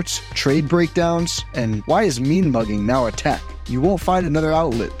reports, trade breakdowns, and why is mean mugging now a tech? You won't find another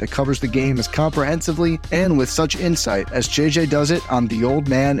outlet that covers the game as comprehensively and with such insight as JJ does it on The Old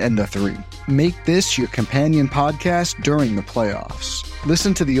Man and the Three. Make this your companion podcast during the playoffs.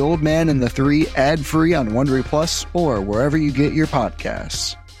 Listen to The Old Man and the Three ad-free on Wondery Plus or wherever you get your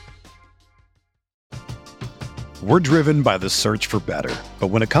podcasts. We're driven by the search for better. But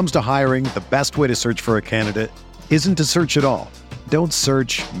when it comes to hiring, the best way to search for a candidate isn't to search at all. Don't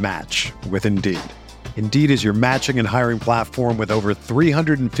search, match with Indeed. Indeed is your matching and hiring platform with over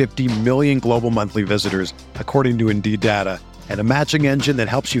 350 million global monthly visitors, according to Indeed data, and a matching engine that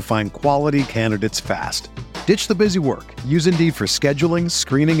helps you find quality candidates fast. Ditch the busy work. Use Indeed for scheduling,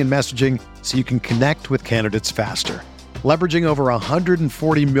 screening, and messaging so you can connect with candidates faster. Leveraging over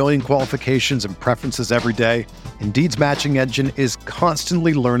 140 million qualifications and preferences every day, Indeed's matching engine is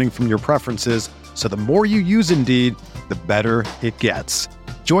constantly learning from your preferences, so the more you use Indeed, the better it gets.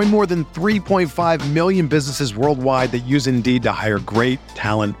 Join more than 3.5 million businesses worldwide that use Indeed to hire great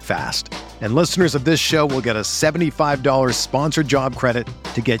talent fast. And listeners of this show will get a $75 sponsored job credit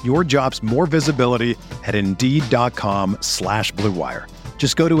to get your jobs more visibility at Indeed.com/Blue Wire.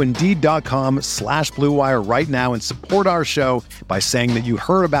 Just go to Indeed.com/Blue Wire right now and support our show by saying that you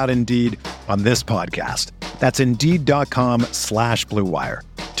heard about Indeed on this podcast. That's Indeed.com/Blue Wire.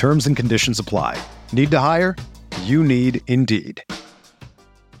 Terms and conditions apply. Need to hire? You need Indeed.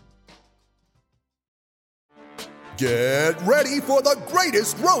 Get ready for the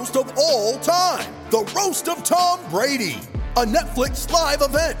greatest roast of all time, the Roast of Tom Brady, a Netflix live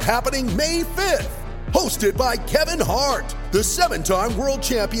event happening May 5th. Hosted by Kevin Hart, the 7-time world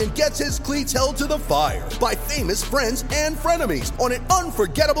champion gets his cleats held to the fire by famous friends and frenemies on an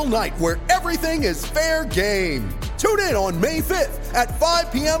unforgettable night where everything is fair game. Tune in on May 5th at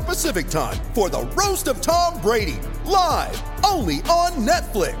 5 p.m. Pacific time for the Roast of Tom Brady, live only on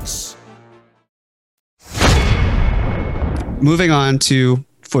Netflix. Moving on to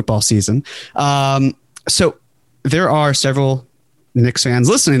football season. So there are several Knicks fans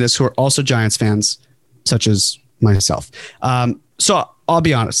listening to this who are also Giants fans, such as myself. So I'll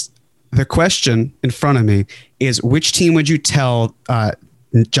be honest. The question in front of me is, which team would you tell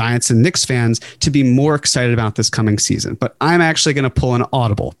Giants and Knicks fans to be more excited about this coming season? But I'm actually going to pull an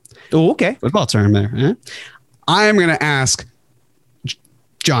audible. Oh, okay. Football term there. I'm going to ask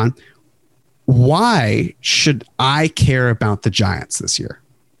John, why should I care about the Giants this year?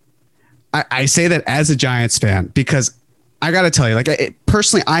 I say that as a Giants fan because I got to tell you,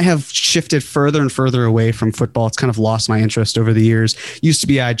 personally, I have shifted further and further away from football. It's kind of lost my interest over the years. Used to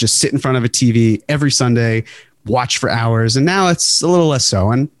be I'd just sit in front of a TV every Sunday, watch for hours, and now it's a little less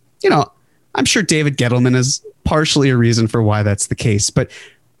so. And, I'm sure David Gettleman is partially a reason for why that's the case. But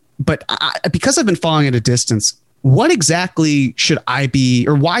because I've been following at a distance, what exactly should I be,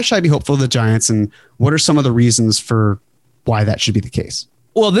 or why should I be hopeful of the Giants, and what are some of the reasons for why that should be the case?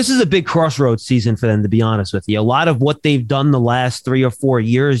 Well, this is a big crossroads season for them, to be honest with you. A lot of what they've done the last 3 or 4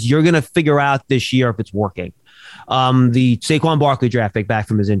 years, you're going to figure out this year if it's working. The Saquon Barkley draft pick back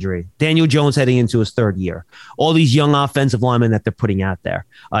from his injury, Daniel Jones heading into his 3rd year, all these young offensive linemen that they're putting out there.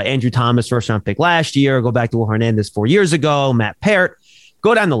 Andrew Thomas, 1st round pick last year, go back to Will Hernandez 4 years ago, Matt Parrott,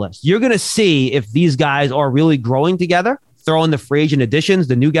 go down the list. You're going to see if these guys are really growing together. Throw in the free agent additions,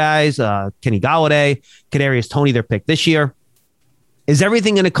 the new guys, Kenny Golladay, Kadarius Toney, their pick this year. Is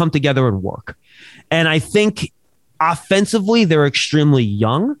everything going to come together and work? And I think offensively, they're extremely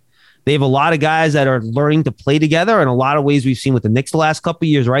young. They have a lot of guys that are learning to play together. In a lot of ways we've seen with the Knicks the last couple of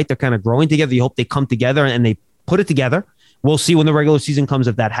years, right? They're kind of growing together. You hope they come together and they put it together. We'll see when the regular season comes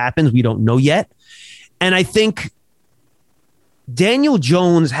if that happens. We don't know yet. And I think Daniel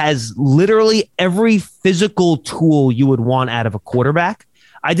Jones has literally every physical tool you would want out of a quarterback.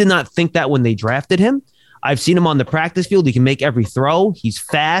 I did not think that when they drafted him. I've seen him on the practice field. He can make every throw. He's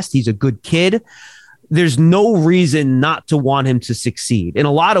fast. He's a good kid. There's no reason not to want him to succeed. In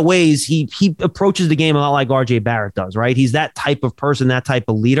a lot of ways, he approaches the game a lot like RJ Barrett does, right? He's that type of person, that type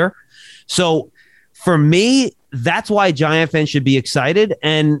of leader. So for me, that's why Giant fans should be excited.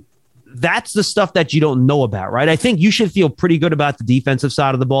 And that's the stuff that you don't know about, right? I think you should feel pretty good about the defensive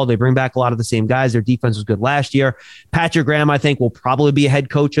side of the ball. They bring back a lot of the same guys. Their defense was good last year. Patrick Graham, I think, will probably be a head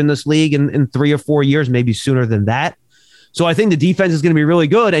coach in this league in 3 or 4 years, maybe sooner than that. So I think the defense is going to be really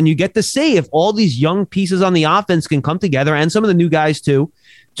good. And you get to see if all these young pieces on the offense can come together, and some of the new guys too,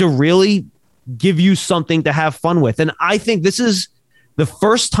 to really give you something to have fun with. And I think this is the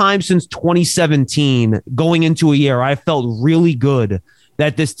first time since 2017 going into a year I felt really good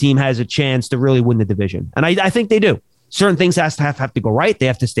that this team has a chance to really win the division. And I think they do. Certain things have to go right. They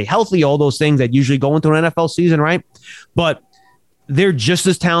have to stay healthy, all those things that usually go into an NFL season, right? But they're just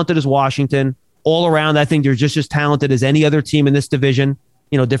as talented as Washington. All around, I think they're just as talented as any other team in this division.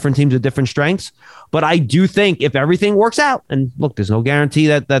 Different teams with different strengths. But I do think if everything works out, and look, there's no guarantee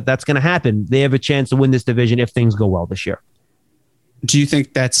that that's going to happen, they have a chance to win this division if things go well this year. Do you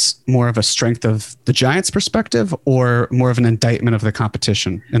think that's more of a strength of the Giants' perspective or more of an indictment of the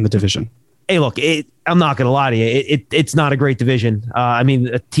competition in the division? Hey, look, I'm not going to lie to you. It's not a great division.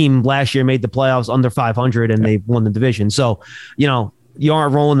 A team last year made the playoffs under 500 and they won the division. So, you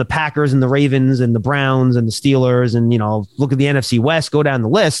aren't rolling the Packers and the Ravens and the Browns and the Steelers and, look at the NFC West, go down the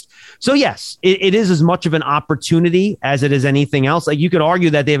list. So, yes, it is as much of an opportunity as it is anything else. Like, you could argue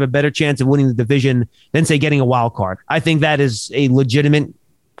that they have a better chance of winning the division than, say, getting a wild card. I think that is a legitimate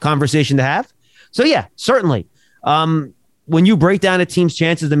conversation to have. So, yeah, certainly. When you break down a team's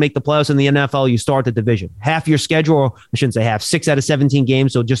chances to make the playoffs in the NFL, you start the division. Half your schedule, or I shouldn't say half, 6 out of 17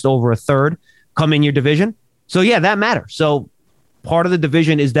 games, so just over a third come in your division. So, yeah, that matters. So, part of the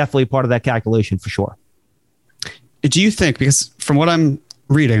division is definitely part of that calculation for sure. Do you think, because from what I'm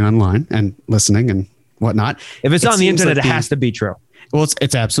reading online and listening and whatnot, if it's on the internet, it has to be true. Well,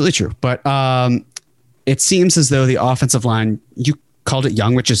 it's absolutely true. But it seems as though the offensive line, you called it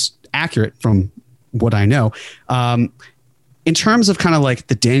young, which is accurate from what I know. In terms of kind of like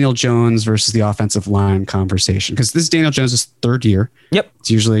the Daniel Jones versus the offensive line conversation, because this is Daniel Jones' 3rd year. Yep. It's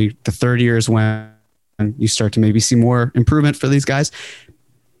usually the 3rd year is when you start to maybe see more improvement for these guys.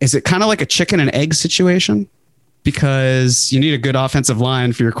 Is it kind of like a chicken and egg situation? Because you need a good offensive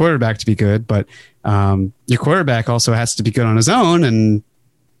line for your quarterback to be good, but your quarterback also has to be good on his own and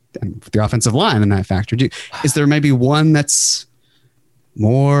the offensive line in that factor. Is there maybe one that's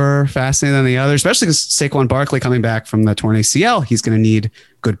more fascinating than the other, especially because Saquon Barkley coming back from the torn ACL, he's going to need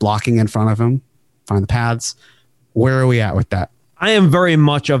good blocking in front of him, find the paths. Where are we at with that? I am very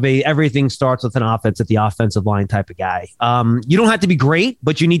much of everything starts with an offense at the offensive line type of guy. You don't have to be great,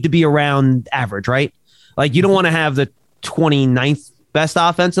 but you need to be around average, right? Like, you don't want to have the 29th best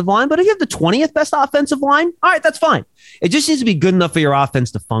offensive line, but if you have the 20th best offensive line, all right, that's fine. It just needs to be good enough for your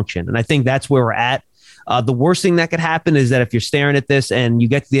offense to function. And I think that's where we're at. The worst thing that could happen is that if you're staring at this and you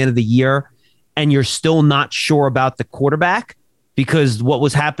get to the end of the year and you're still not sure about the quarterback because what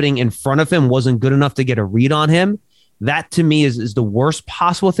was happening in front of him wasn't good enough to get a read on him, That to me is the worst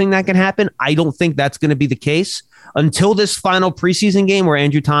possible thing that can happen. I don't think that's going to be the case until this final preseason game where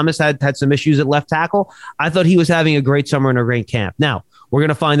Andrew Thomas had some issues at left tackle. I thought he was having a great summer and a great camp. Now, we're going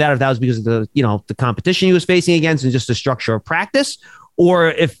to find out if that was because of the competition he was facing against and just the structure of practice,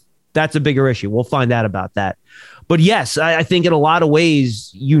 or if that's a bigger issue. We'll find out about that. But yes, I think in a lot of ways,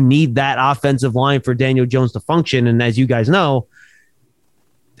 you need that offensive line for Daniel Jones to function. And as you guys know,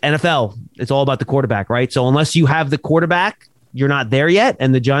 NFL, it's all about the quarterback, right? So unless you have the quarterback, you're not there yet.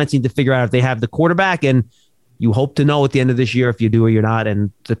 And the Giants need to figure out if they have the quarterback. And you hope to know at the end of this year if you do or you're not.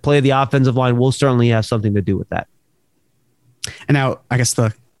 And the play of the offensive line will certainly have something to do with that. And now, I guess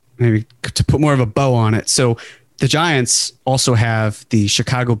maybe to put more of a bow on it. So the Giants also have the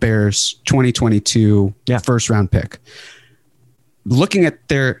Chicago Bears 2022 first round pick. Looking at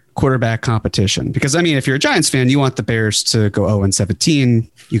their quarterback competition, because I mean, if you're a Giants fan, you want the Bears to go 0-17.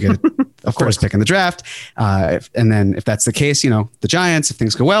 You get of course pick in the draft. And then if that's the case, the Giants, if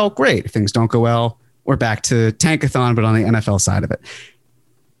things go well, great. If things don't go well, we're back to tankathon, but on the NFL side of it.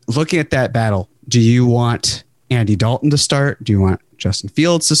 Looking at that battle, do you want Andy Dalton to start? Do you want Justin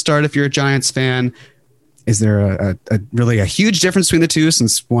Fields to start if you're a Giants fan? Is there a really a huge difference between the two,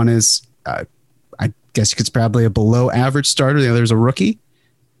 since one is, I guess it's probably a below average starter, the other is a rookie?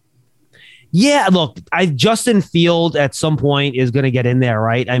 Yeah, look, Justin Fields at some point is going to get in there,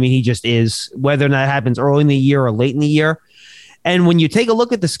 right? I mean, he just is, whether or not it happens early in the year or late in the year. And when you take a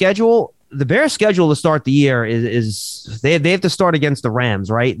look at the schedule, the Bears' schedule to start the year is they have to start against the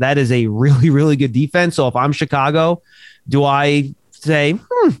Rams, right? That is a really, really good defense. So if I'm Chicago, do I say,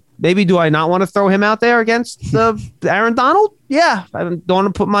 maybe do I not want to throw him out there against the Aaron Donald? Yeah, I don't want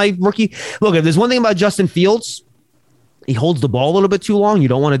to put my rookie. Look, if there's one thing about Justin Fields, he holds the ball a little bit too long. You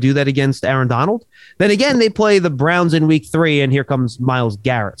don't want to do that against Aaron Donald. Then again, they play the Browns in week 3, and here comes Myles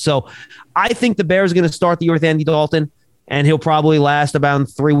Garrett. So I think the Bears are going to start the year with Andy Dalton, and he'll probably last about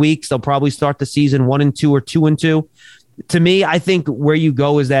 3 weeks. They'll probably start the season 1-2 or 2-2. To me, I think where you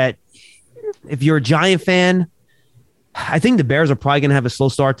go is that if you're a Giant fan, I think the Bears are probably going to have a slow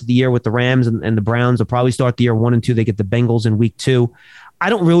start to the year with the Rams, and the Browns will probably start the year 1-2. They get the Bengals in week 2. I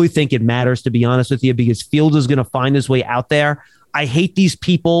don't really think it matters, to be honest with you, because Fields is going to find his way out there. I hate these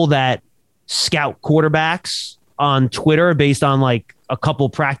people that scout quarterbacks on Twitter based on like a couple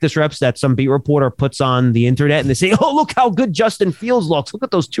practice reps that some beat reporter puts on the internet, and they say, oh, look how good Justin Fields looks. Look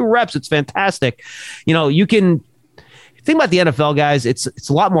at those 2 reps. It's fantastic. You can think about the NFL, guys. It's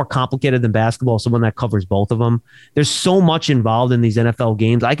a lot more complicated than basketball. Someone that covers both of them. There's so much involved in these NFL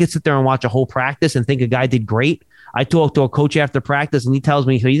games. I could sit there and watch a whole practice and think a guy did great. I talk to a coach after practice, and he tells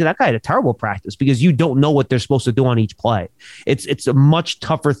me that guy had a terrible practice, because you don't know what they're supposed to do on each play. It's a much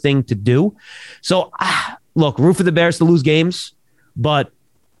tougher thing to do. So, look, root for the Bears to lose games, but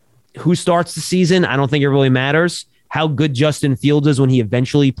who starts the season, I don't think it really matters. How good Justin Fields is when he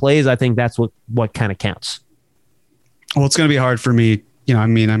eventually plays, I think that's what kind of counts. Well, it's going to be hard for me.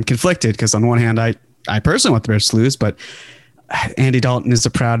 I'm conflicted, because on one hand, I personally want the Bears to lose, but Andy Dalton is a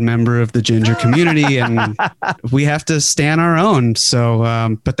proud member of the Ginger community, and we have to stand our own.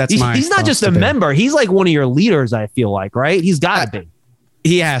 So, but that's he's not just a member. He's like one of your leaders, I feel like, right? He's got to be.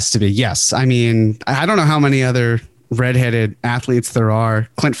 He has to be. Yes. I mean, I don't know how many other redheaded athletes there are.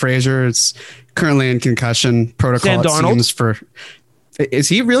 Clint Frazier is currently in concussion protocol. Sam Darnold. Is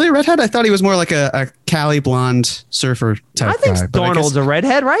he really a redhead? I thought he was more like a Cali blonde surfer type guy. I think Darnold's a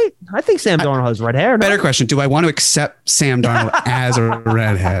redhead, right? I think Sam Darnold has red hair. Better question. Do I want to accept Sam Darnold as a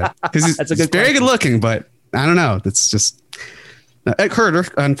redhead? Because he's very good looking, but I don't know. That's just Herder,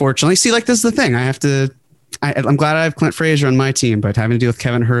 unfortunately. See, like, this is the thing. I'm glad I have Clint Frazier on my team, but having to deal with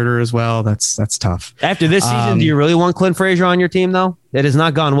Kevin Herder as well, that's tough. After this season, do you really want Clint Frazier on your team, though? It has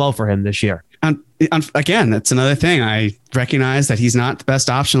not gone well for him this year. Again, that's another thing. I recognize that he's not the best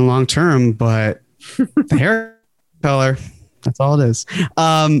option long term, but the hair color, that's all it is.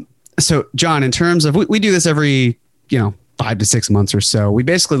 So, John, in terms of, we do this every 5 to 6 months or so. We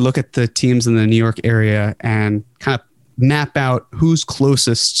basically look at the teams in the New York area and kind of map out who's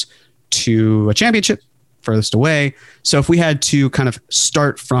closest to a championship, furthest away. So if we had to kind of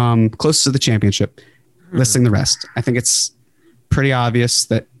start from closest to the championship, listing the rest, I think it's pretty obvious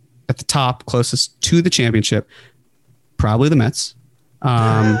that at the top, closest to the championship, probably the Mets.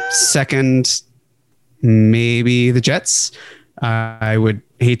 Second, maybe the Jets. I would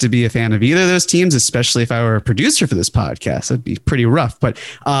hate to be a fan of either of those teams, especially if I were a producer for this podcast. That'd be pretty rough. But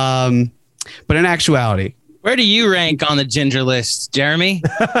in actuality, where do you rank on the Ginger list, Jeremy?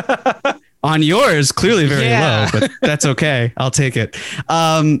 On yours, clearly very low, but that's okay. I'll take it.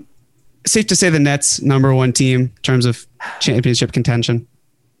 Safe to say the Nets, number 1 team in terms of championship contention.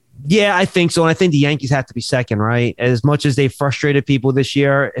 Yeah, I think so. And I think the Yankees have to be second, right? As much as they frustrated people this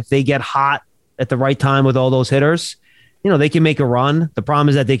year, if they get hot at the right time with all those hitters, they can make a run. The problem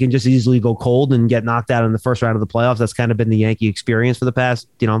is that they can just easily go cold and get knocked out in the first round of the playoffs. That's kind of been the Yankee experience for the past,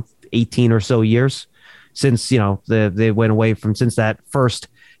 18 or so years since, they went away from since that first,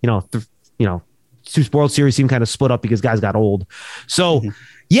 World Series team kind of split up because guys got old. So,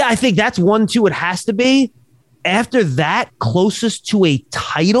 yeah, I think that's 1-2. It has to be. After that, closest to a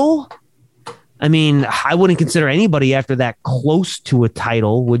title, I mean, I wouldn't consider anybody after that close to a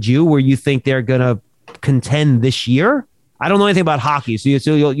title, would you? Where you think they're going to contend this year? I don't know anything about hockey, so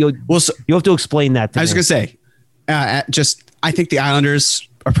you'll have to explain that to me. I was going to say, I think the Islanders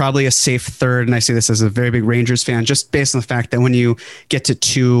are probably a safe third, and I say this as a very big Rangers fan, just based on the fact that when you get to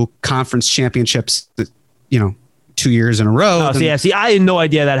 2 conference championships, 2 years in a row. Oh, see, I had no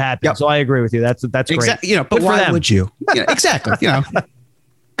idea that happened. Yep. So I agree with you. That's great. But why would you? Exactly.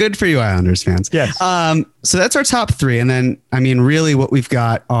 Good for you, Islanders fans. Yes. So that's our top 3, and then really what we've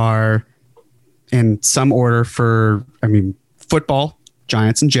got are in some order for football,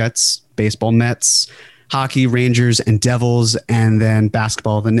 Giants and Jets, baseball, Mets, hockey, Rangers and Devils, and then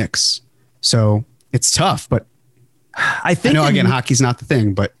basketball, the Knicks. So it's tough, but I know again hockey's not the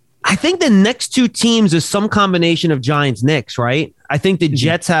thing, but. I think the next 2 teams is some combination of Giants, Knicks, right? I think the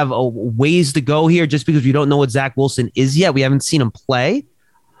Jets have a ways to go here just because we don't know what Zach Wilson is yet. We haven't seen him play.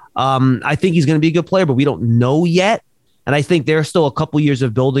 I think he's going to be a good player, but we don't know yet. And I think they're still a couple years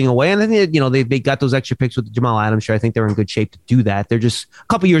of building away. And I think, they got those extra picks with Jamal Adams. Sure, I think they're in good shape to do that. They're just a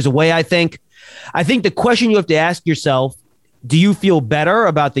couple years away, I think. I think the question you have to ask yourself, do you feel better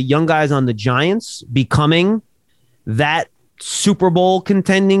about the young guys on the Giants becoming that Super Bowl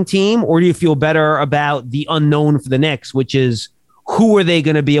contending team, or do you feel better about the unknown for the Knicks, which is who are they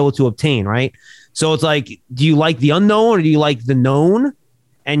going to be able to obtain, right? So it's like, do you like the unknown or do you like the known?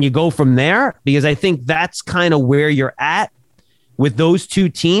 And you go from there, because I think that's kind of where you're at with those 2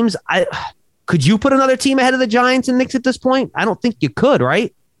 teams. Could you put another team ahead of the Giants and Knicks at this point? I don't think you could,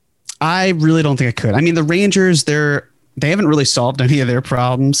 right? I really don't think I could. The Rangers, they haven't really solved any of their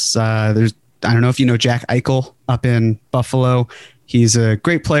problems. I don't know if you know Jack Eichel up in Buffalo. He's a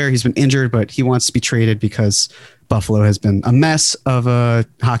great player. He's been injured, but he wants to be traded because Buffalo has been a mess of a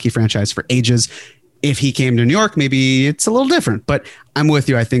hockey franchise for ages. If he came to New York, maybe it's a little different, but I'm with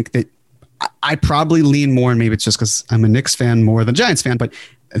you. I think that I probably lean more, and maybe it's just because I'm a Knicks fan more than Giants fan, but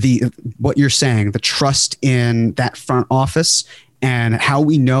what you're saying, the trust in that front office and how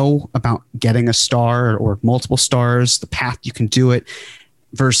we know about getting a star or multiple stars, the path you can do it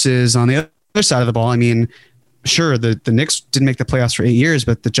versus on the other side of the ball. Sure, the Knicks didn't make the playoffs for 8 years,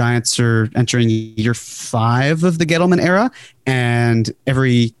 but the Giants are entering year 5 of the Gettleman era. And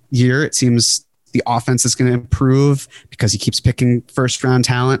every year it seems the offense is going to improve because he keeps picking first round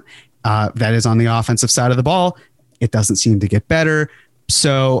talent. That is on the offensive side of the ball. It doesn't seem to get better.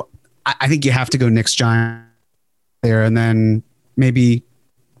 So I think you have to go Knicks, Giants there, and then maybe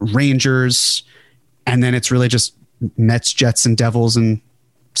Rangers. And then it's really just Mets, Jets, and Devils in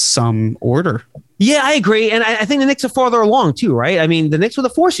some order. Yeah, I agree. And I think the Knicks are farther along too, right? The Knicks were the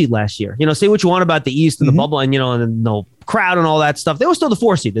 4 seed last year. Say what you want about the East and the bubble and, and no crowd and all that stuff. They were still the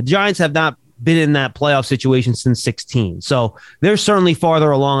 4 seed. The Giants have not been in that playoff situation since 16. So they're certainly farther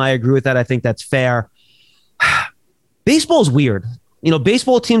along. I agree with that. I think that's fair. Baseball's weird.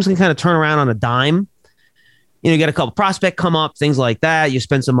 Baseball teams can kind of turn around on a dime. You get a couple prospect come up, things like that. You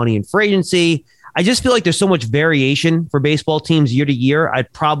spend some money in free agency. I just feel like there's so much variation for baseball teams year to year.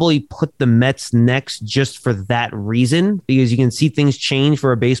 I'd probably put the Mets next just for that reason, because you can see things change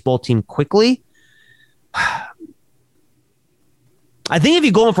for a baseball team quickly. I think if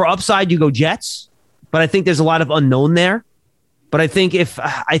you're going for upside, you go Jets, but I think there's a lot of unknown there. But I think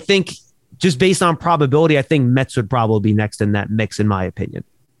just based on probability, I think Mets would probably be next in that mix, in my opinion.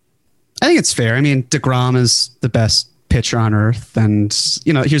 I think it's fair. DeGrom is the best pitcher on earth. And,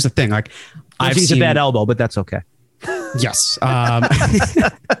 here's the thing. I think it's a bad elbow, but that's okay. Yes.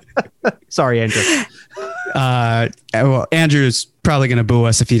 Sorry, Andrew. Well, Andrew's probably going to boo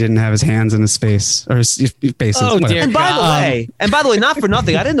us if he didn't have his hands in his face or his faces. Oh, dear and by the way, not for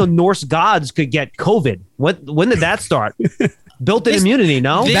nothing, I didn't know Norse gods could get COVID. When did that start? Built-in immunity,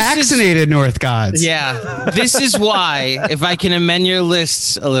 no? Vaccinated North gods. Yeah. This is why, if I can amend your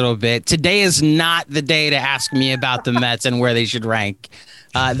lists a little bit, today is not the day to ask me about the Mets and where they should rank.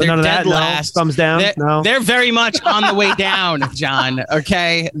 They're dead last. Thumbs down. They're very much on the way down, John.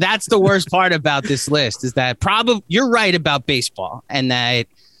 Okay, that's the worst part about this list is that you're right about baseball, and that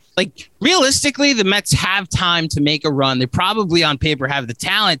realistically, the Mets have time to make a run. They probably on paper have the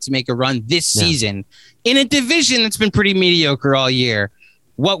talent to make a run this season in a division that's been pretty mediocre all year.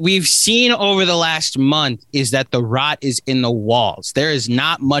 what we've seen over the last month is that the rot is in the walls. There is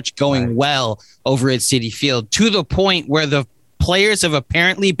not much going well over at Citi Field, to the point where the players have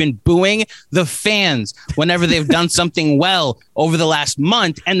apparently been booing the fans whenever they've done something well over the last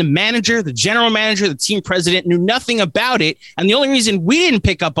month. And the manager, the general manager, the team president knew nothing about it. And the only reason we didn't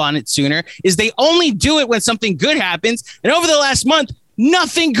pick up on it sooner is they only do it when something good happens. And over the last month,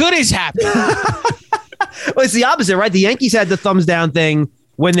 nothing good has happened. Well, it's the opposite, right? The Yankees had the thumbs down thing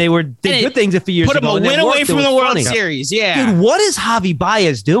when they did good things a few years ago. Put them a win away from the World Series. Yeah. Dude, what is Javi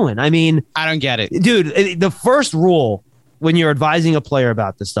Baez doing? I mean, I don't get it. Dude, the first rule when you're advising a player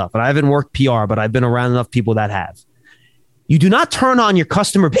about this stuff, and I haven't worked PR, but I've been around enough people that have, you do not turn on your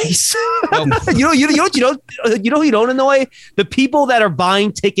customer base. Nope. you know who you don't annoy? The people that are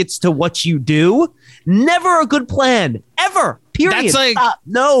buying tickets to what you do. Never a good plan, ever. Period. That's like,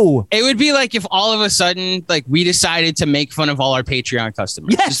 no. It would be like if all of a sudden, like, we decided to make fun of all our Patreon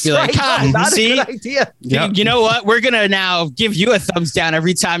customers. Yes, just be like, not see, a good idea. Yep. You know what? We're gonna now give you a thumbs down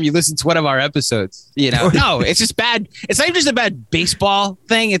every time you listen to one of our episodes. You know, no, it's just bad. It's not even just a bad baseball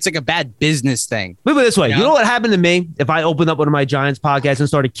thing. It's like a bad business thing. Put it this way. You know what happened to me if I opened up one of my Giants podcasts and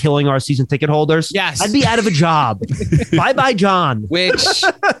started killing our season ticket holders? Yes. I'd be out of a job. Bye, John. Which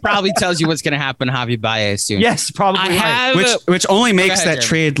probably tells you what's gonna happen to Javi Baez soon. Yes, probably. I have, which only makes that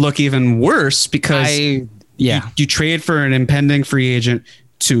trade look even worse, because you trade for an impending free agent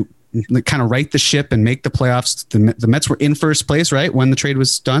to kind of right the ship and make the playoffs. The Mets were in first place, right, when the trade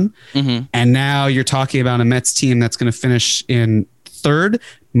was done. Mm-hmm. And now you're talking about a Mets team that's going to finish in third.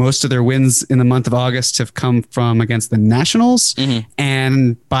 Most of their wins in the month of August have come from against the Nationals. Mm-hmm.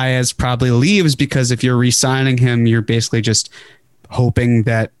 And Baez probably leaves because if you're re-signing him, you're basically just hoping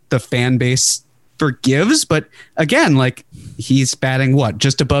that the fan base forgives. But again, like, he's batting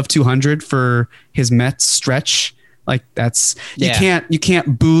just above 200 for his Mets stretch. Like, that's you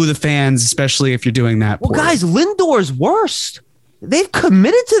can't boo the fans, especially if you're doing that. Well, guys, Lindor's worst. They've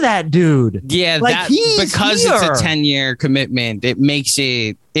committed to that dude. Yeah, like, because it's a 10-year commitment, it makes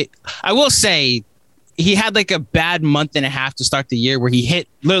it. I will say, he had like a bad month and a half to start the year where he hit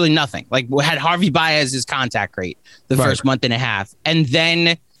literally nothing. Like, had Javi Baez's contact rate the first month and a half, and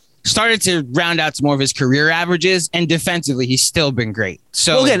then started to round out some more of his career averages, and defensively, he's still been great.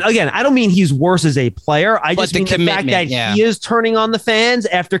 So again, I don't mean he's worse as a player. I just mean the fact that he is turning on the fans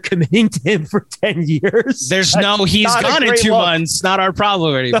after committing to him for 10 years. He's gone in 2 months. Not our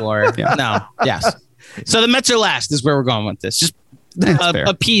problem anymore. No. Yes. So the Mets are last is where we're going with this. Just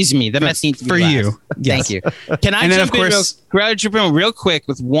appease me. The Mets need to be for last. you. Thank you. Can I jump in real quick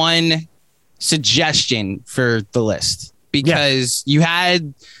with one suggestion for the list? Because you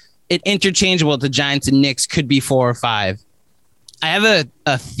had it interchangeable to Giants and Knicks could be 4 or 5. I have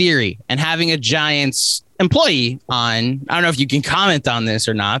a theory, and having a Giants employee on, I don't know if you can comment on this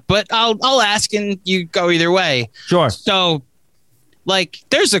or not, but I'll ask and you go either way. Sure. So, like,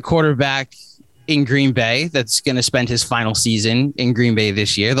 there's a quarterback in Green Bay that's going to spend his final season in Green Bay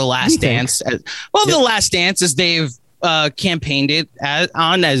this year. The Last Dance. The Last Dance, as they've campaigned it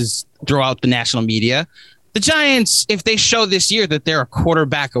as throughout the national media. The Giants, if they show this year that they're a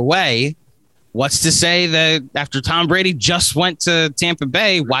quarterback away, what's to say that after Tom Brady just went to Tampa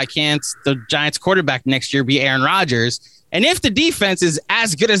Bay, why can't the Giants quarterback next year be Aaron Rodgers? And if the defense is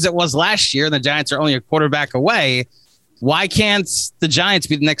as good as it was last year and the Giants are only a quarterback away, why can't the Giants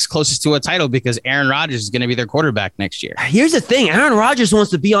be the next closest to a title, because Aaron Rodgers is going to be their quarterback next year? Here's the thing. Aaron Rodgers wants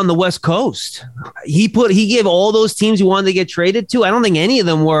to be on the West Coast. He gave all those teams he wanted to get traded to. I don't think any of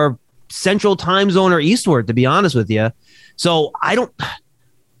them were Central Time Zone or Eastward, to be honest with you. So I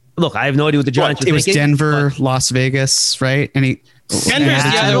have no idea what the Giants are thinking. It was Denver, Las Vegas, right? Denver's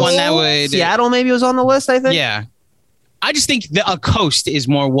the other one that would. Seattle maybe was on the list, I think. Yeah. I just think a coast is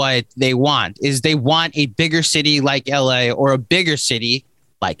more what they want. Is they want a bigger city like LA or a bigger city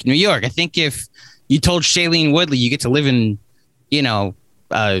like New York. I think if you told Shailene Woodley you get to live in,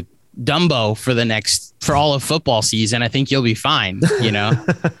 Dumbo for all of football season, I think you'll be fine,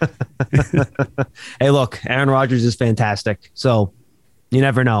 Hey, look, Aaron Rodgers is fantastic. So you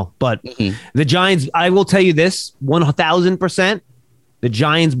never know. But the Giants, I will tell you this, 1,000%, the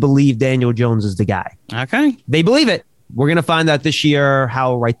Giants believe Daniel Jones is the guy. Okay. They believe it. We're going to find out this year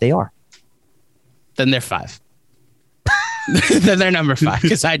how right they are. Then they're 5. Then they're number 5,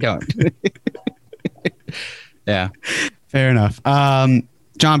 because I don't. Yeah. Fair enough.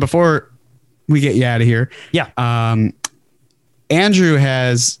 John, before we get you out of here. Yeah. Andrew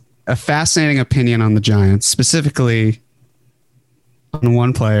has a fascinating opinion on the Giants, specifically on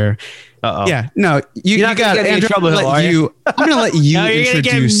one player. Uh-oh. Yeah, no, you You're not got gonna get me in Andrew. trouble, I'm are you? gonna let you No, you're gonna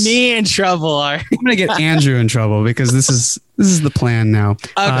get introduce. me in trouble. I'm gonna get Andrew in trouble because this is the plan now.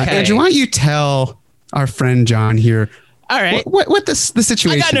 Okay. Andrew, why don't you tell our friend John here All right. what the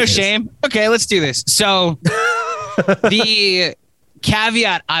situation? I got no is. shame. Okay, let's do this. So the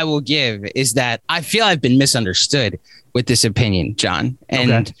caveat I will give is that I feel I've been misunderstood with this opinion, John.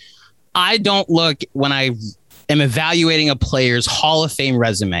 And Okay. I don't look when I am evaluating a player's Hall of Fame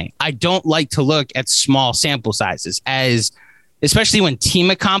resume. I don't like to look at small sample sizes, as especially when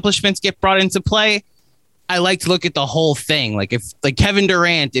team accomplishments get brought into play. I like to look at the whole thing. Like Kevin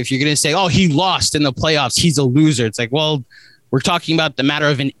Durant, if you're going to say, oh, he lost in the playoffs, he's a loser. It's like, well, we're talking about the matter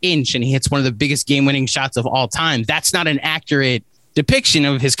of an inch and he hits one of the biggest game-winning shots of all time. That's not an accurate depiction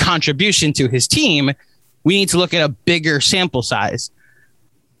of his contribution to his team. We need to look at a bigger sample size.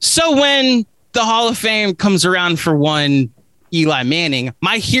 So when the Hall of Fame comes around for one, Eli Manning,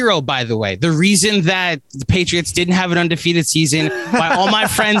 my hero, by the way, the reason that the Patriots didn't have an undefeated season, by all my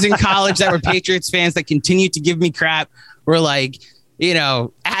friends in college that were Patriots fans that continued to give me crap, were like,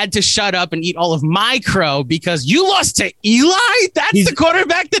 had to shut up and eat all of my crow because you lost to Eli? That's the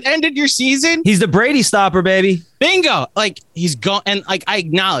quarterback that ended your season? He's the Brady stopper, baby. Bingo. Like he's going, and like I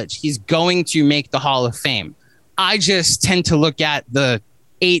acknowledge he's going to make the Hall of Fame. I just tend to look at the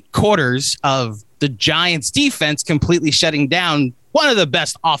 8 quarters of the Giants defense completely shutting down one of the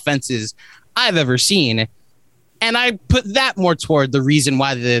best offenses I've ever seen. And I put that more toward the reason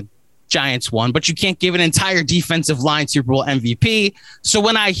why the Giants won, but you can't give an entire defensive line Super Bowl MVP. So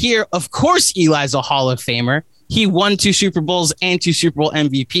when I hear, of course, Eli's a Hall of Famer, he won 2 Super Bowls and 2 Super Bowl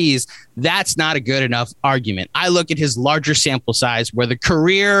MVPs. That's not a good enough argument. I look at his larger sample size where the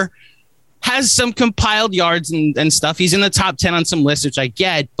career has some compiled yards and stuff. He's in the top 10 on some lists, which I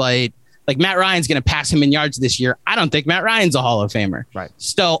get, but like Matt Ryan's going to pass him in yards this year. I don't think Matt Ryan's a Hall of Famer. Right.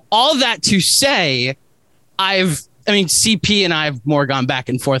 So all that to say, CP and I have more gone back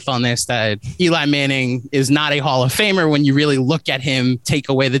and forth on this, that Eli Manning is not a Hall of Famer when you really look at him take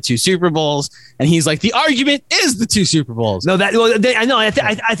away the 2 Super Bowls. And he's like, the argument is the 2 Super Bowls. No, I know. I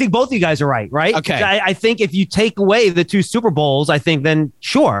think both of you guys are right? Okay. I think if you take away the 2 Super Bowls, I think then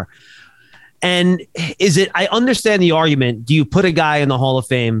sure. And I understand the argument. Do you put a guy in the Hall of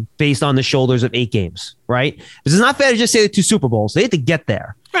Fame based on the shoulders of 8 games, right? Because it's not fair to just say the 2 Super Bowls. They had to get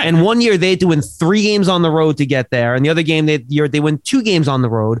there. Right. And one year they had to win 3 games on the road to get there. And the other game, they win 2 games on the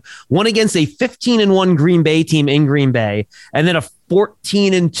road, one against a 15-1 Green Bay team in Green Bay, and then a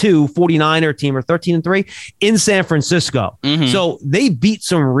 14-2 49er team, or 13-3 in San Francisco. Mm-hmm. So they beat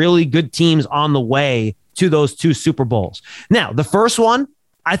some really good teams on the way to those 2 Super Bowls. Now, the first one,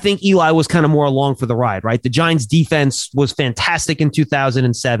 I think Eli was kind of more along for the ride, right? The Giants defense was fantastic in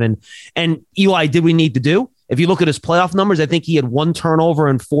 2007. And Eli did what we need to do. If you look at his playoff numbers, I think he had 1 turnover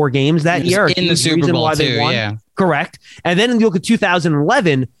in 4 games that year. In the Super Bowl too, yeah. Correct. And then you look at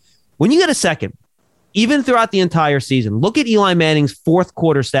 2011, when you get a second, even throughout the entire season, look at Eli Manning's 4th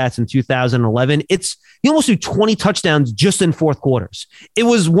quarter stats in 2011. He almost threw 20 touchdowns just in 4th quarters. It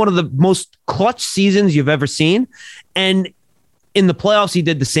was one of the most clutch seasons you've ever seen. And in the playoffs, he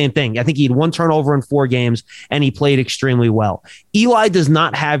did the same thing. I think he had 1 turnover in 4 games, and he played extremely well. Eli does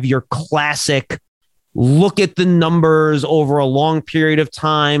not have your classic look at the numbers over a long period of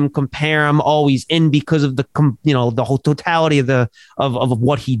time, compare him. Oh, he's in because of the whole totality of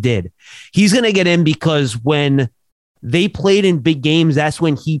what he did. He's going to get in because when they played in big games, that's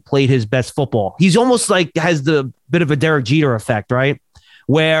when he played his best football. He's almost like has the bit of a Derek Jeter effect, right?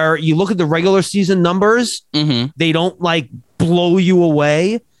 Where you look at the regular season numbers, they don't like blow you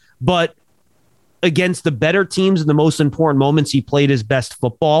away, but against the better teams in the most important moments, he played his best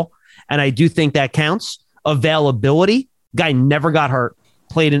football. And I do think that counts. Availability, guy never got hurt,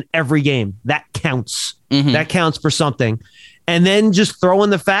 played in every game. That counts. Mm-hmm. That counts for something. And then just throw in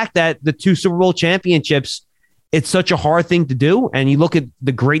the fact that the 2 Super Bowl championships, it's such a hard thing to do. And you look at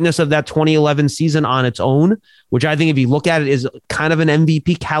the greatness of that 2011 season on its own, which I think if you look at it is kind of an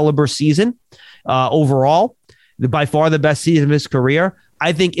MVP caliber season overall, by far the best season of his career.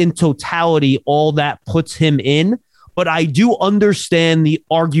 I think in totality, all that puts him in. But I do understand the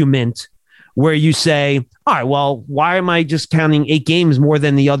argument where you say, all right, well, why am I just counting 8 games more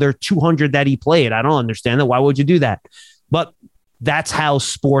than the other 200 that he played? I don't understand that. Why would you do that? But that's how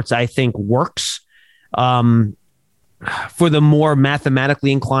sports, I think, works. For the more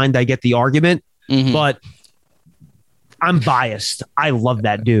mathematically inclined, I get the argument, but I'm biased. I love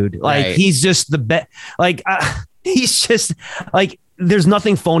that dude. Like, he's just the best. Like, he's just like, there's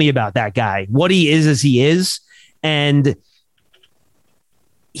nothing phony about that guy. What he is he is. And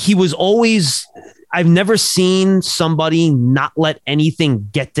he was always, I've never seen somebody not let anything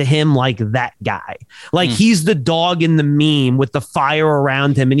get to him like that guy. Like he's the dog in the meme with the fire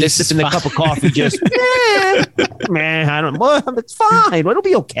around him, and he's sipping a cup of coffee, just man, I don't. Well, it's fine. It'll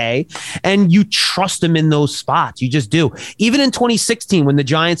be okay. And you trust him in those spots. You just do. Even in 2016, when the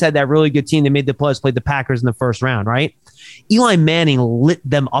Giants had that really good team, they made the playoffs, played the Packers in the first round, right? Eli Manning lit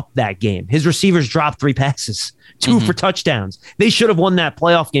them up that game. His receivers dropped 3 passes. 2 for touchdowns. They should have won that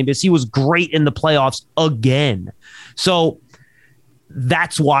playoff game because he was great in the playoffs again. So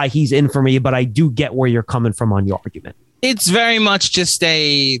that's why he's in for me, but I do get where you're coming from on your argument. It's very much just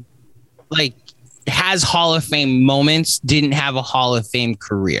has Hall of Fame moments, didn't have a Hall of Fame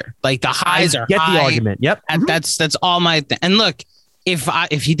career. Like the highs are get high. The argument. Yep. That's all my thing. And look,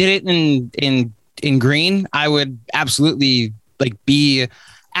 if he did it in green, I would absolutely be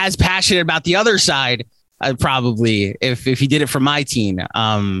as passionate about the other side. Probably if he did it for my team.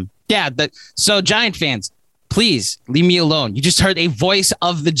 So Giant fans, please leave me alone. You just heard a voice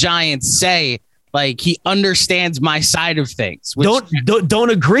of the Giants say he understands my side of things.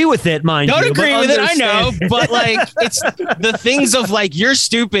 Don't agree with it, mind you. Don't agree with it, I know. But it's the things of you're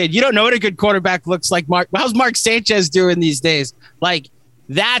stupid. You don't know what a good quarterback looks like. How's Mark Sanchez doing these days?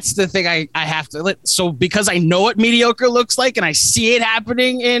 That's the thing I have to. So because I know what mediocre looks like and I see it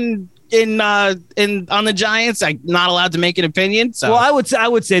happening on the Giants, I'm not allowed to make an opinion. So, well, I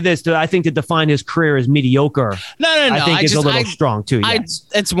would say this. I think to define his career as mediocre. No. I think it's a little strong too.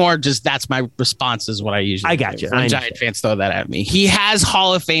 It's more just that's my response is what I usually. I got you. Giant fans throw that at me. He has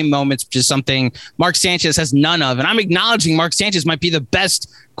Hall of Fame moments, which is something Mark Sanchez has none of, and I'm acknowledging Mark Sanchez might be the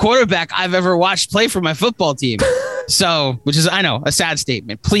best quarterback I've ever watched play for my football team. So, which is, I know, a sad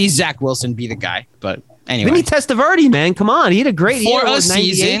statement. Please, Zach Wilson, be the guy. But anyway. Vinny Testaverde, man. Come on. He had a great year. For a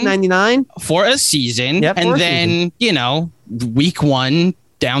season. 99. For a season. Yep, and then, week 1,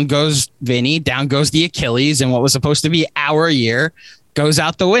 down goes Vinny, down goes the Achilles, and what was supposed to be our year goes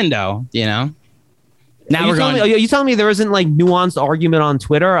out the window, Now are you telling me there isn't nuanced argument on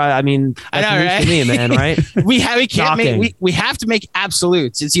Twitter? I mean, that's I know, right? To me, man, right? we have to make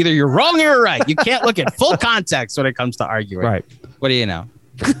absolutes. It's either you're wrong or you're right. You can't look at full context when it comes to arguing. Right. What do you know?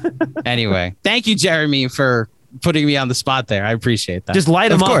 Anyway, thank you, Jeremy, for putting me on the spot there. I appreciate that. Just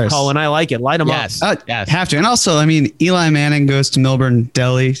light him up, Colin. I like it. Light him up. Yes. Have to. And also, I mean, Eli Manning goes to Milburn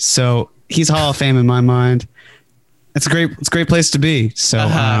Deli, so he's Hall of Fame in my mind. It's a great place to be. So,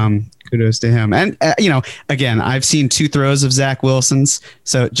 kudos to him. And, again, I've seen 2 throws of Zach Wilson's.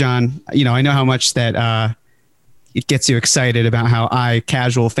 So, John, I know how much that it gets you excited about how I,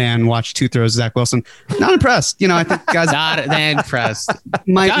 casual fan, watch 2 throws of Zach Wilson. Not impressed. I think guys not impressed.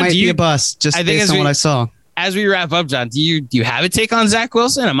 might be a bust just based on what I saw. As we wrap up, John, do you have a take on Zach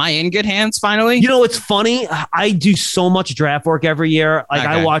Wilson? Am I in good hands finally? It's funny. I do so much draft work every year.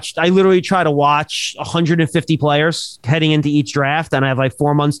 I literally try to watch 150 players heading into each draft, and I have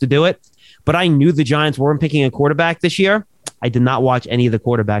 4 months to do it. But I knew the Giants weren't picking a quarterback this year. I did not watch any of the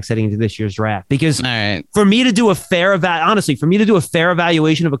quarterbacks heading into this year's draft because for me to do a fair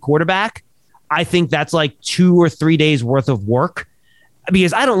evaluation of a quarterback, I think that's 2 or 3 days worth of work.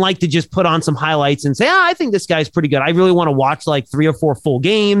 Because I don't like to just put on some highlights and say, I think this guy's pretty good. I really want to watch 3 or 4 full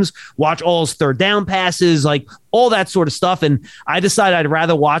games, watch all his third down passes, all that sort of stuff. And I decided I'd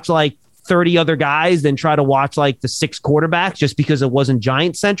rather watch 30 other guys than try to watch the 6 quarterbacks just because it wasn't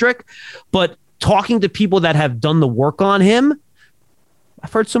Giant centric. But talking to people that have done the work on him,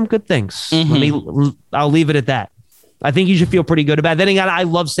 I've heard some good things. Mm-hmm. I'll leave it at that. I think you should feel pretty good about it. Then again, I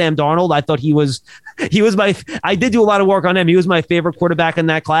love Sam Darnold. I thought I did do a lot of work on him. He was my favorite quarterback in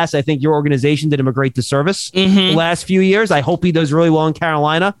that class. I think your organization did him a great disservice the last few years. I hope he does really well in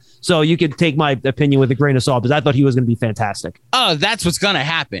Carolina. So you could take my opinion with a grain of salt because I thought he was going to be fantastic. Oh, that's what's going to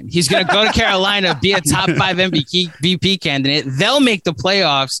happen. He's going to go to Carolina, be a top 5 MVP candidate. They'll make the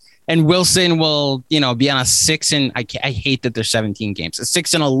playoffs. And Wilson will, be on a 6 and I hate that there's 17 games. A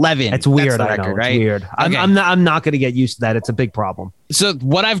 6-11. It's weird. That's the record, right? It's weird. Okay. I'm not going to get used to that. It's a big problem. So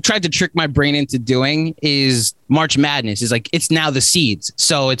what I've tried to trick my brain into doing is March Madness is it's now the seeds.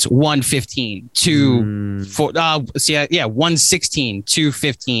 So it's 115 to 116 to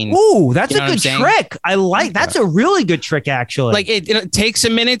 15. Ooh, that's a good trick. I like that's a really good trick, actually. It takes a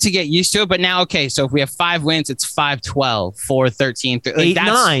minute to get used to it, but now so if we have 5 wins, it's 5-12, 4-13,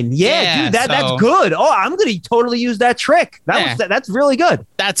 8-9. Yeah, dude, that's good. Oh, I'm gonna totally use that trick. That's really good.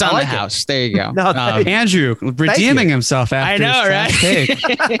 That's on the house. There you go. No, Andrew redeeming himself after I know, right?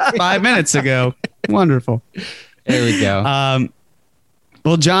 5 minutes ago. Wonderful. There we go.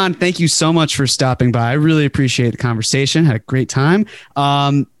 Well, John, thank you so much for stopping by. I really appreciate the conversation. Had a great time.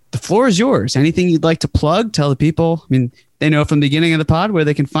 The floor is yours. Anything you'd like to plug? Tell the people. I mean, they know from the beginning of the pod where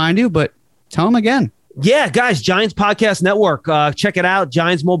they can find you, but tell them again. Yeah, guys, Giants Podcast Network. Check it out.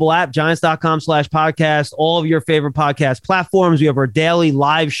 Giants mobile app, giants.com/podcast. All of your favorite podcast platforms. We have our daily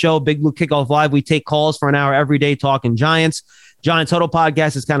live show, Big Blue Kickoff Live. We take calls for an hour every day talking Giants. Giants Huddle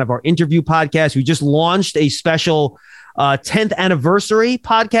Podcast is kind of our interview podcast. We just launched a special 10th anniversary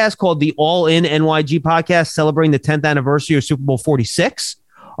podcast called the All In NYG Podcast, celebrating the 10th anniversary of Super Bowl 46.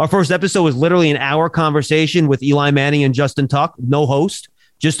 Our first episode was literally an hour conversation with Eli Manning and Justin Tuck, no host.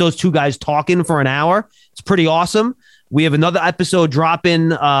 Just those two guys talking for an hour. It's pretty awesome. We have another episode dropping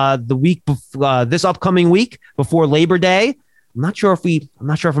the week this upcoming week before Labor Day. I'm not sure if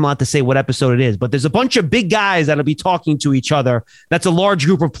I'm allowed to say what episode it is, but there's a bunch of big guys that'll be talking to each other. That's a large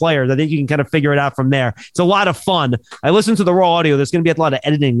group of players. I think you can kind of figure it out from there. It's a lot of fun. I listened to the raw audio. There's going to be a lot of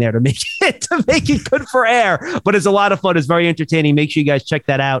editing there to make it good for air, but it's a lot of fun. It's very entertaining. Make sure you guys check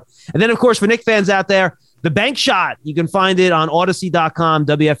that out. And then, of course, for Knicks fans out there, The Bank Shot. You can find it on Odyssey.com,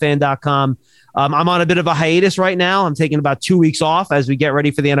 WFAN.com. I'm on a bit of a hiatus right now. I'm taking about 2 weeks off as we get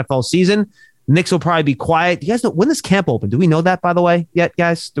ready for the NFL season. Knicks will probably be quiet. You guys know when does camp open? Do we know that, by the way, yet,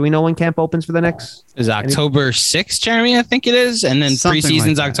 guys? Do we know when camp opens for the Knicks? Is October 6th, Jeremy? I think it is, and then Something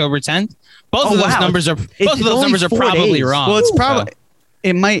preseason's like October 10th. Both of those numbers are probably days. wrong. Well, it's probably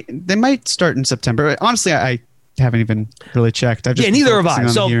they might start in September. Honestly, I haven't even really checked. I've just neither have I.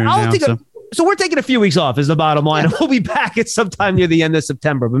 So So we're taking a few weeks off is the bottom line. Yeah. We'll be back at sometime near the end of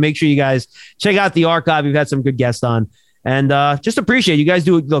September. But make sure you guys check out the archive. We've had some good guests on. And just appreciate you guys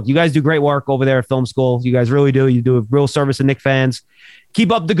do great work over there at Film School. You guys really do. You do a real service to Knick fans.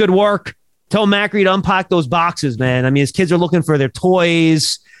 Keep up the good work. Tell Macri to unpack those boxes, man. I mean, his kids are looking for their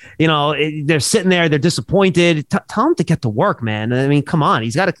toys. You know, they're sitting there. They're disappointed. Tell him to get to work, man. I mean, come on.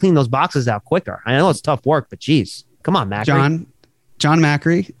 He's got to clean those boxes out quicker. I know it's tough work, but geez. Come on, Macri. John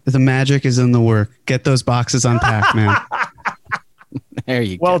Macri, the magic is in the work. Get those boxes unpacked, man. There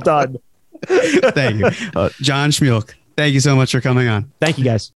you go. Well done. Thank you. John Schmuelk, thank you so much for coming on. Thank you,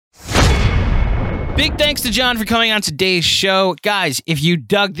 guys. Big thanks to John for coming on today's show. Guys, if you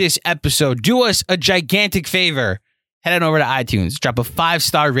dug this episode, do us a gigantic favor. Head on over to iTunes, drop a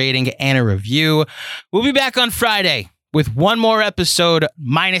 5-star rating and a review. We'll be back on Friday with one more episode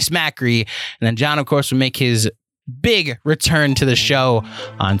minus Macri. And then John, of course, will make his big return to the show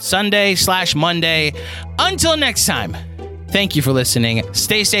on Sunday/Monday. Until next time, thank you for listening.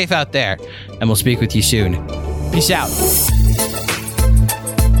 Stay safe out there, and we'll speak with you soon. Peace out.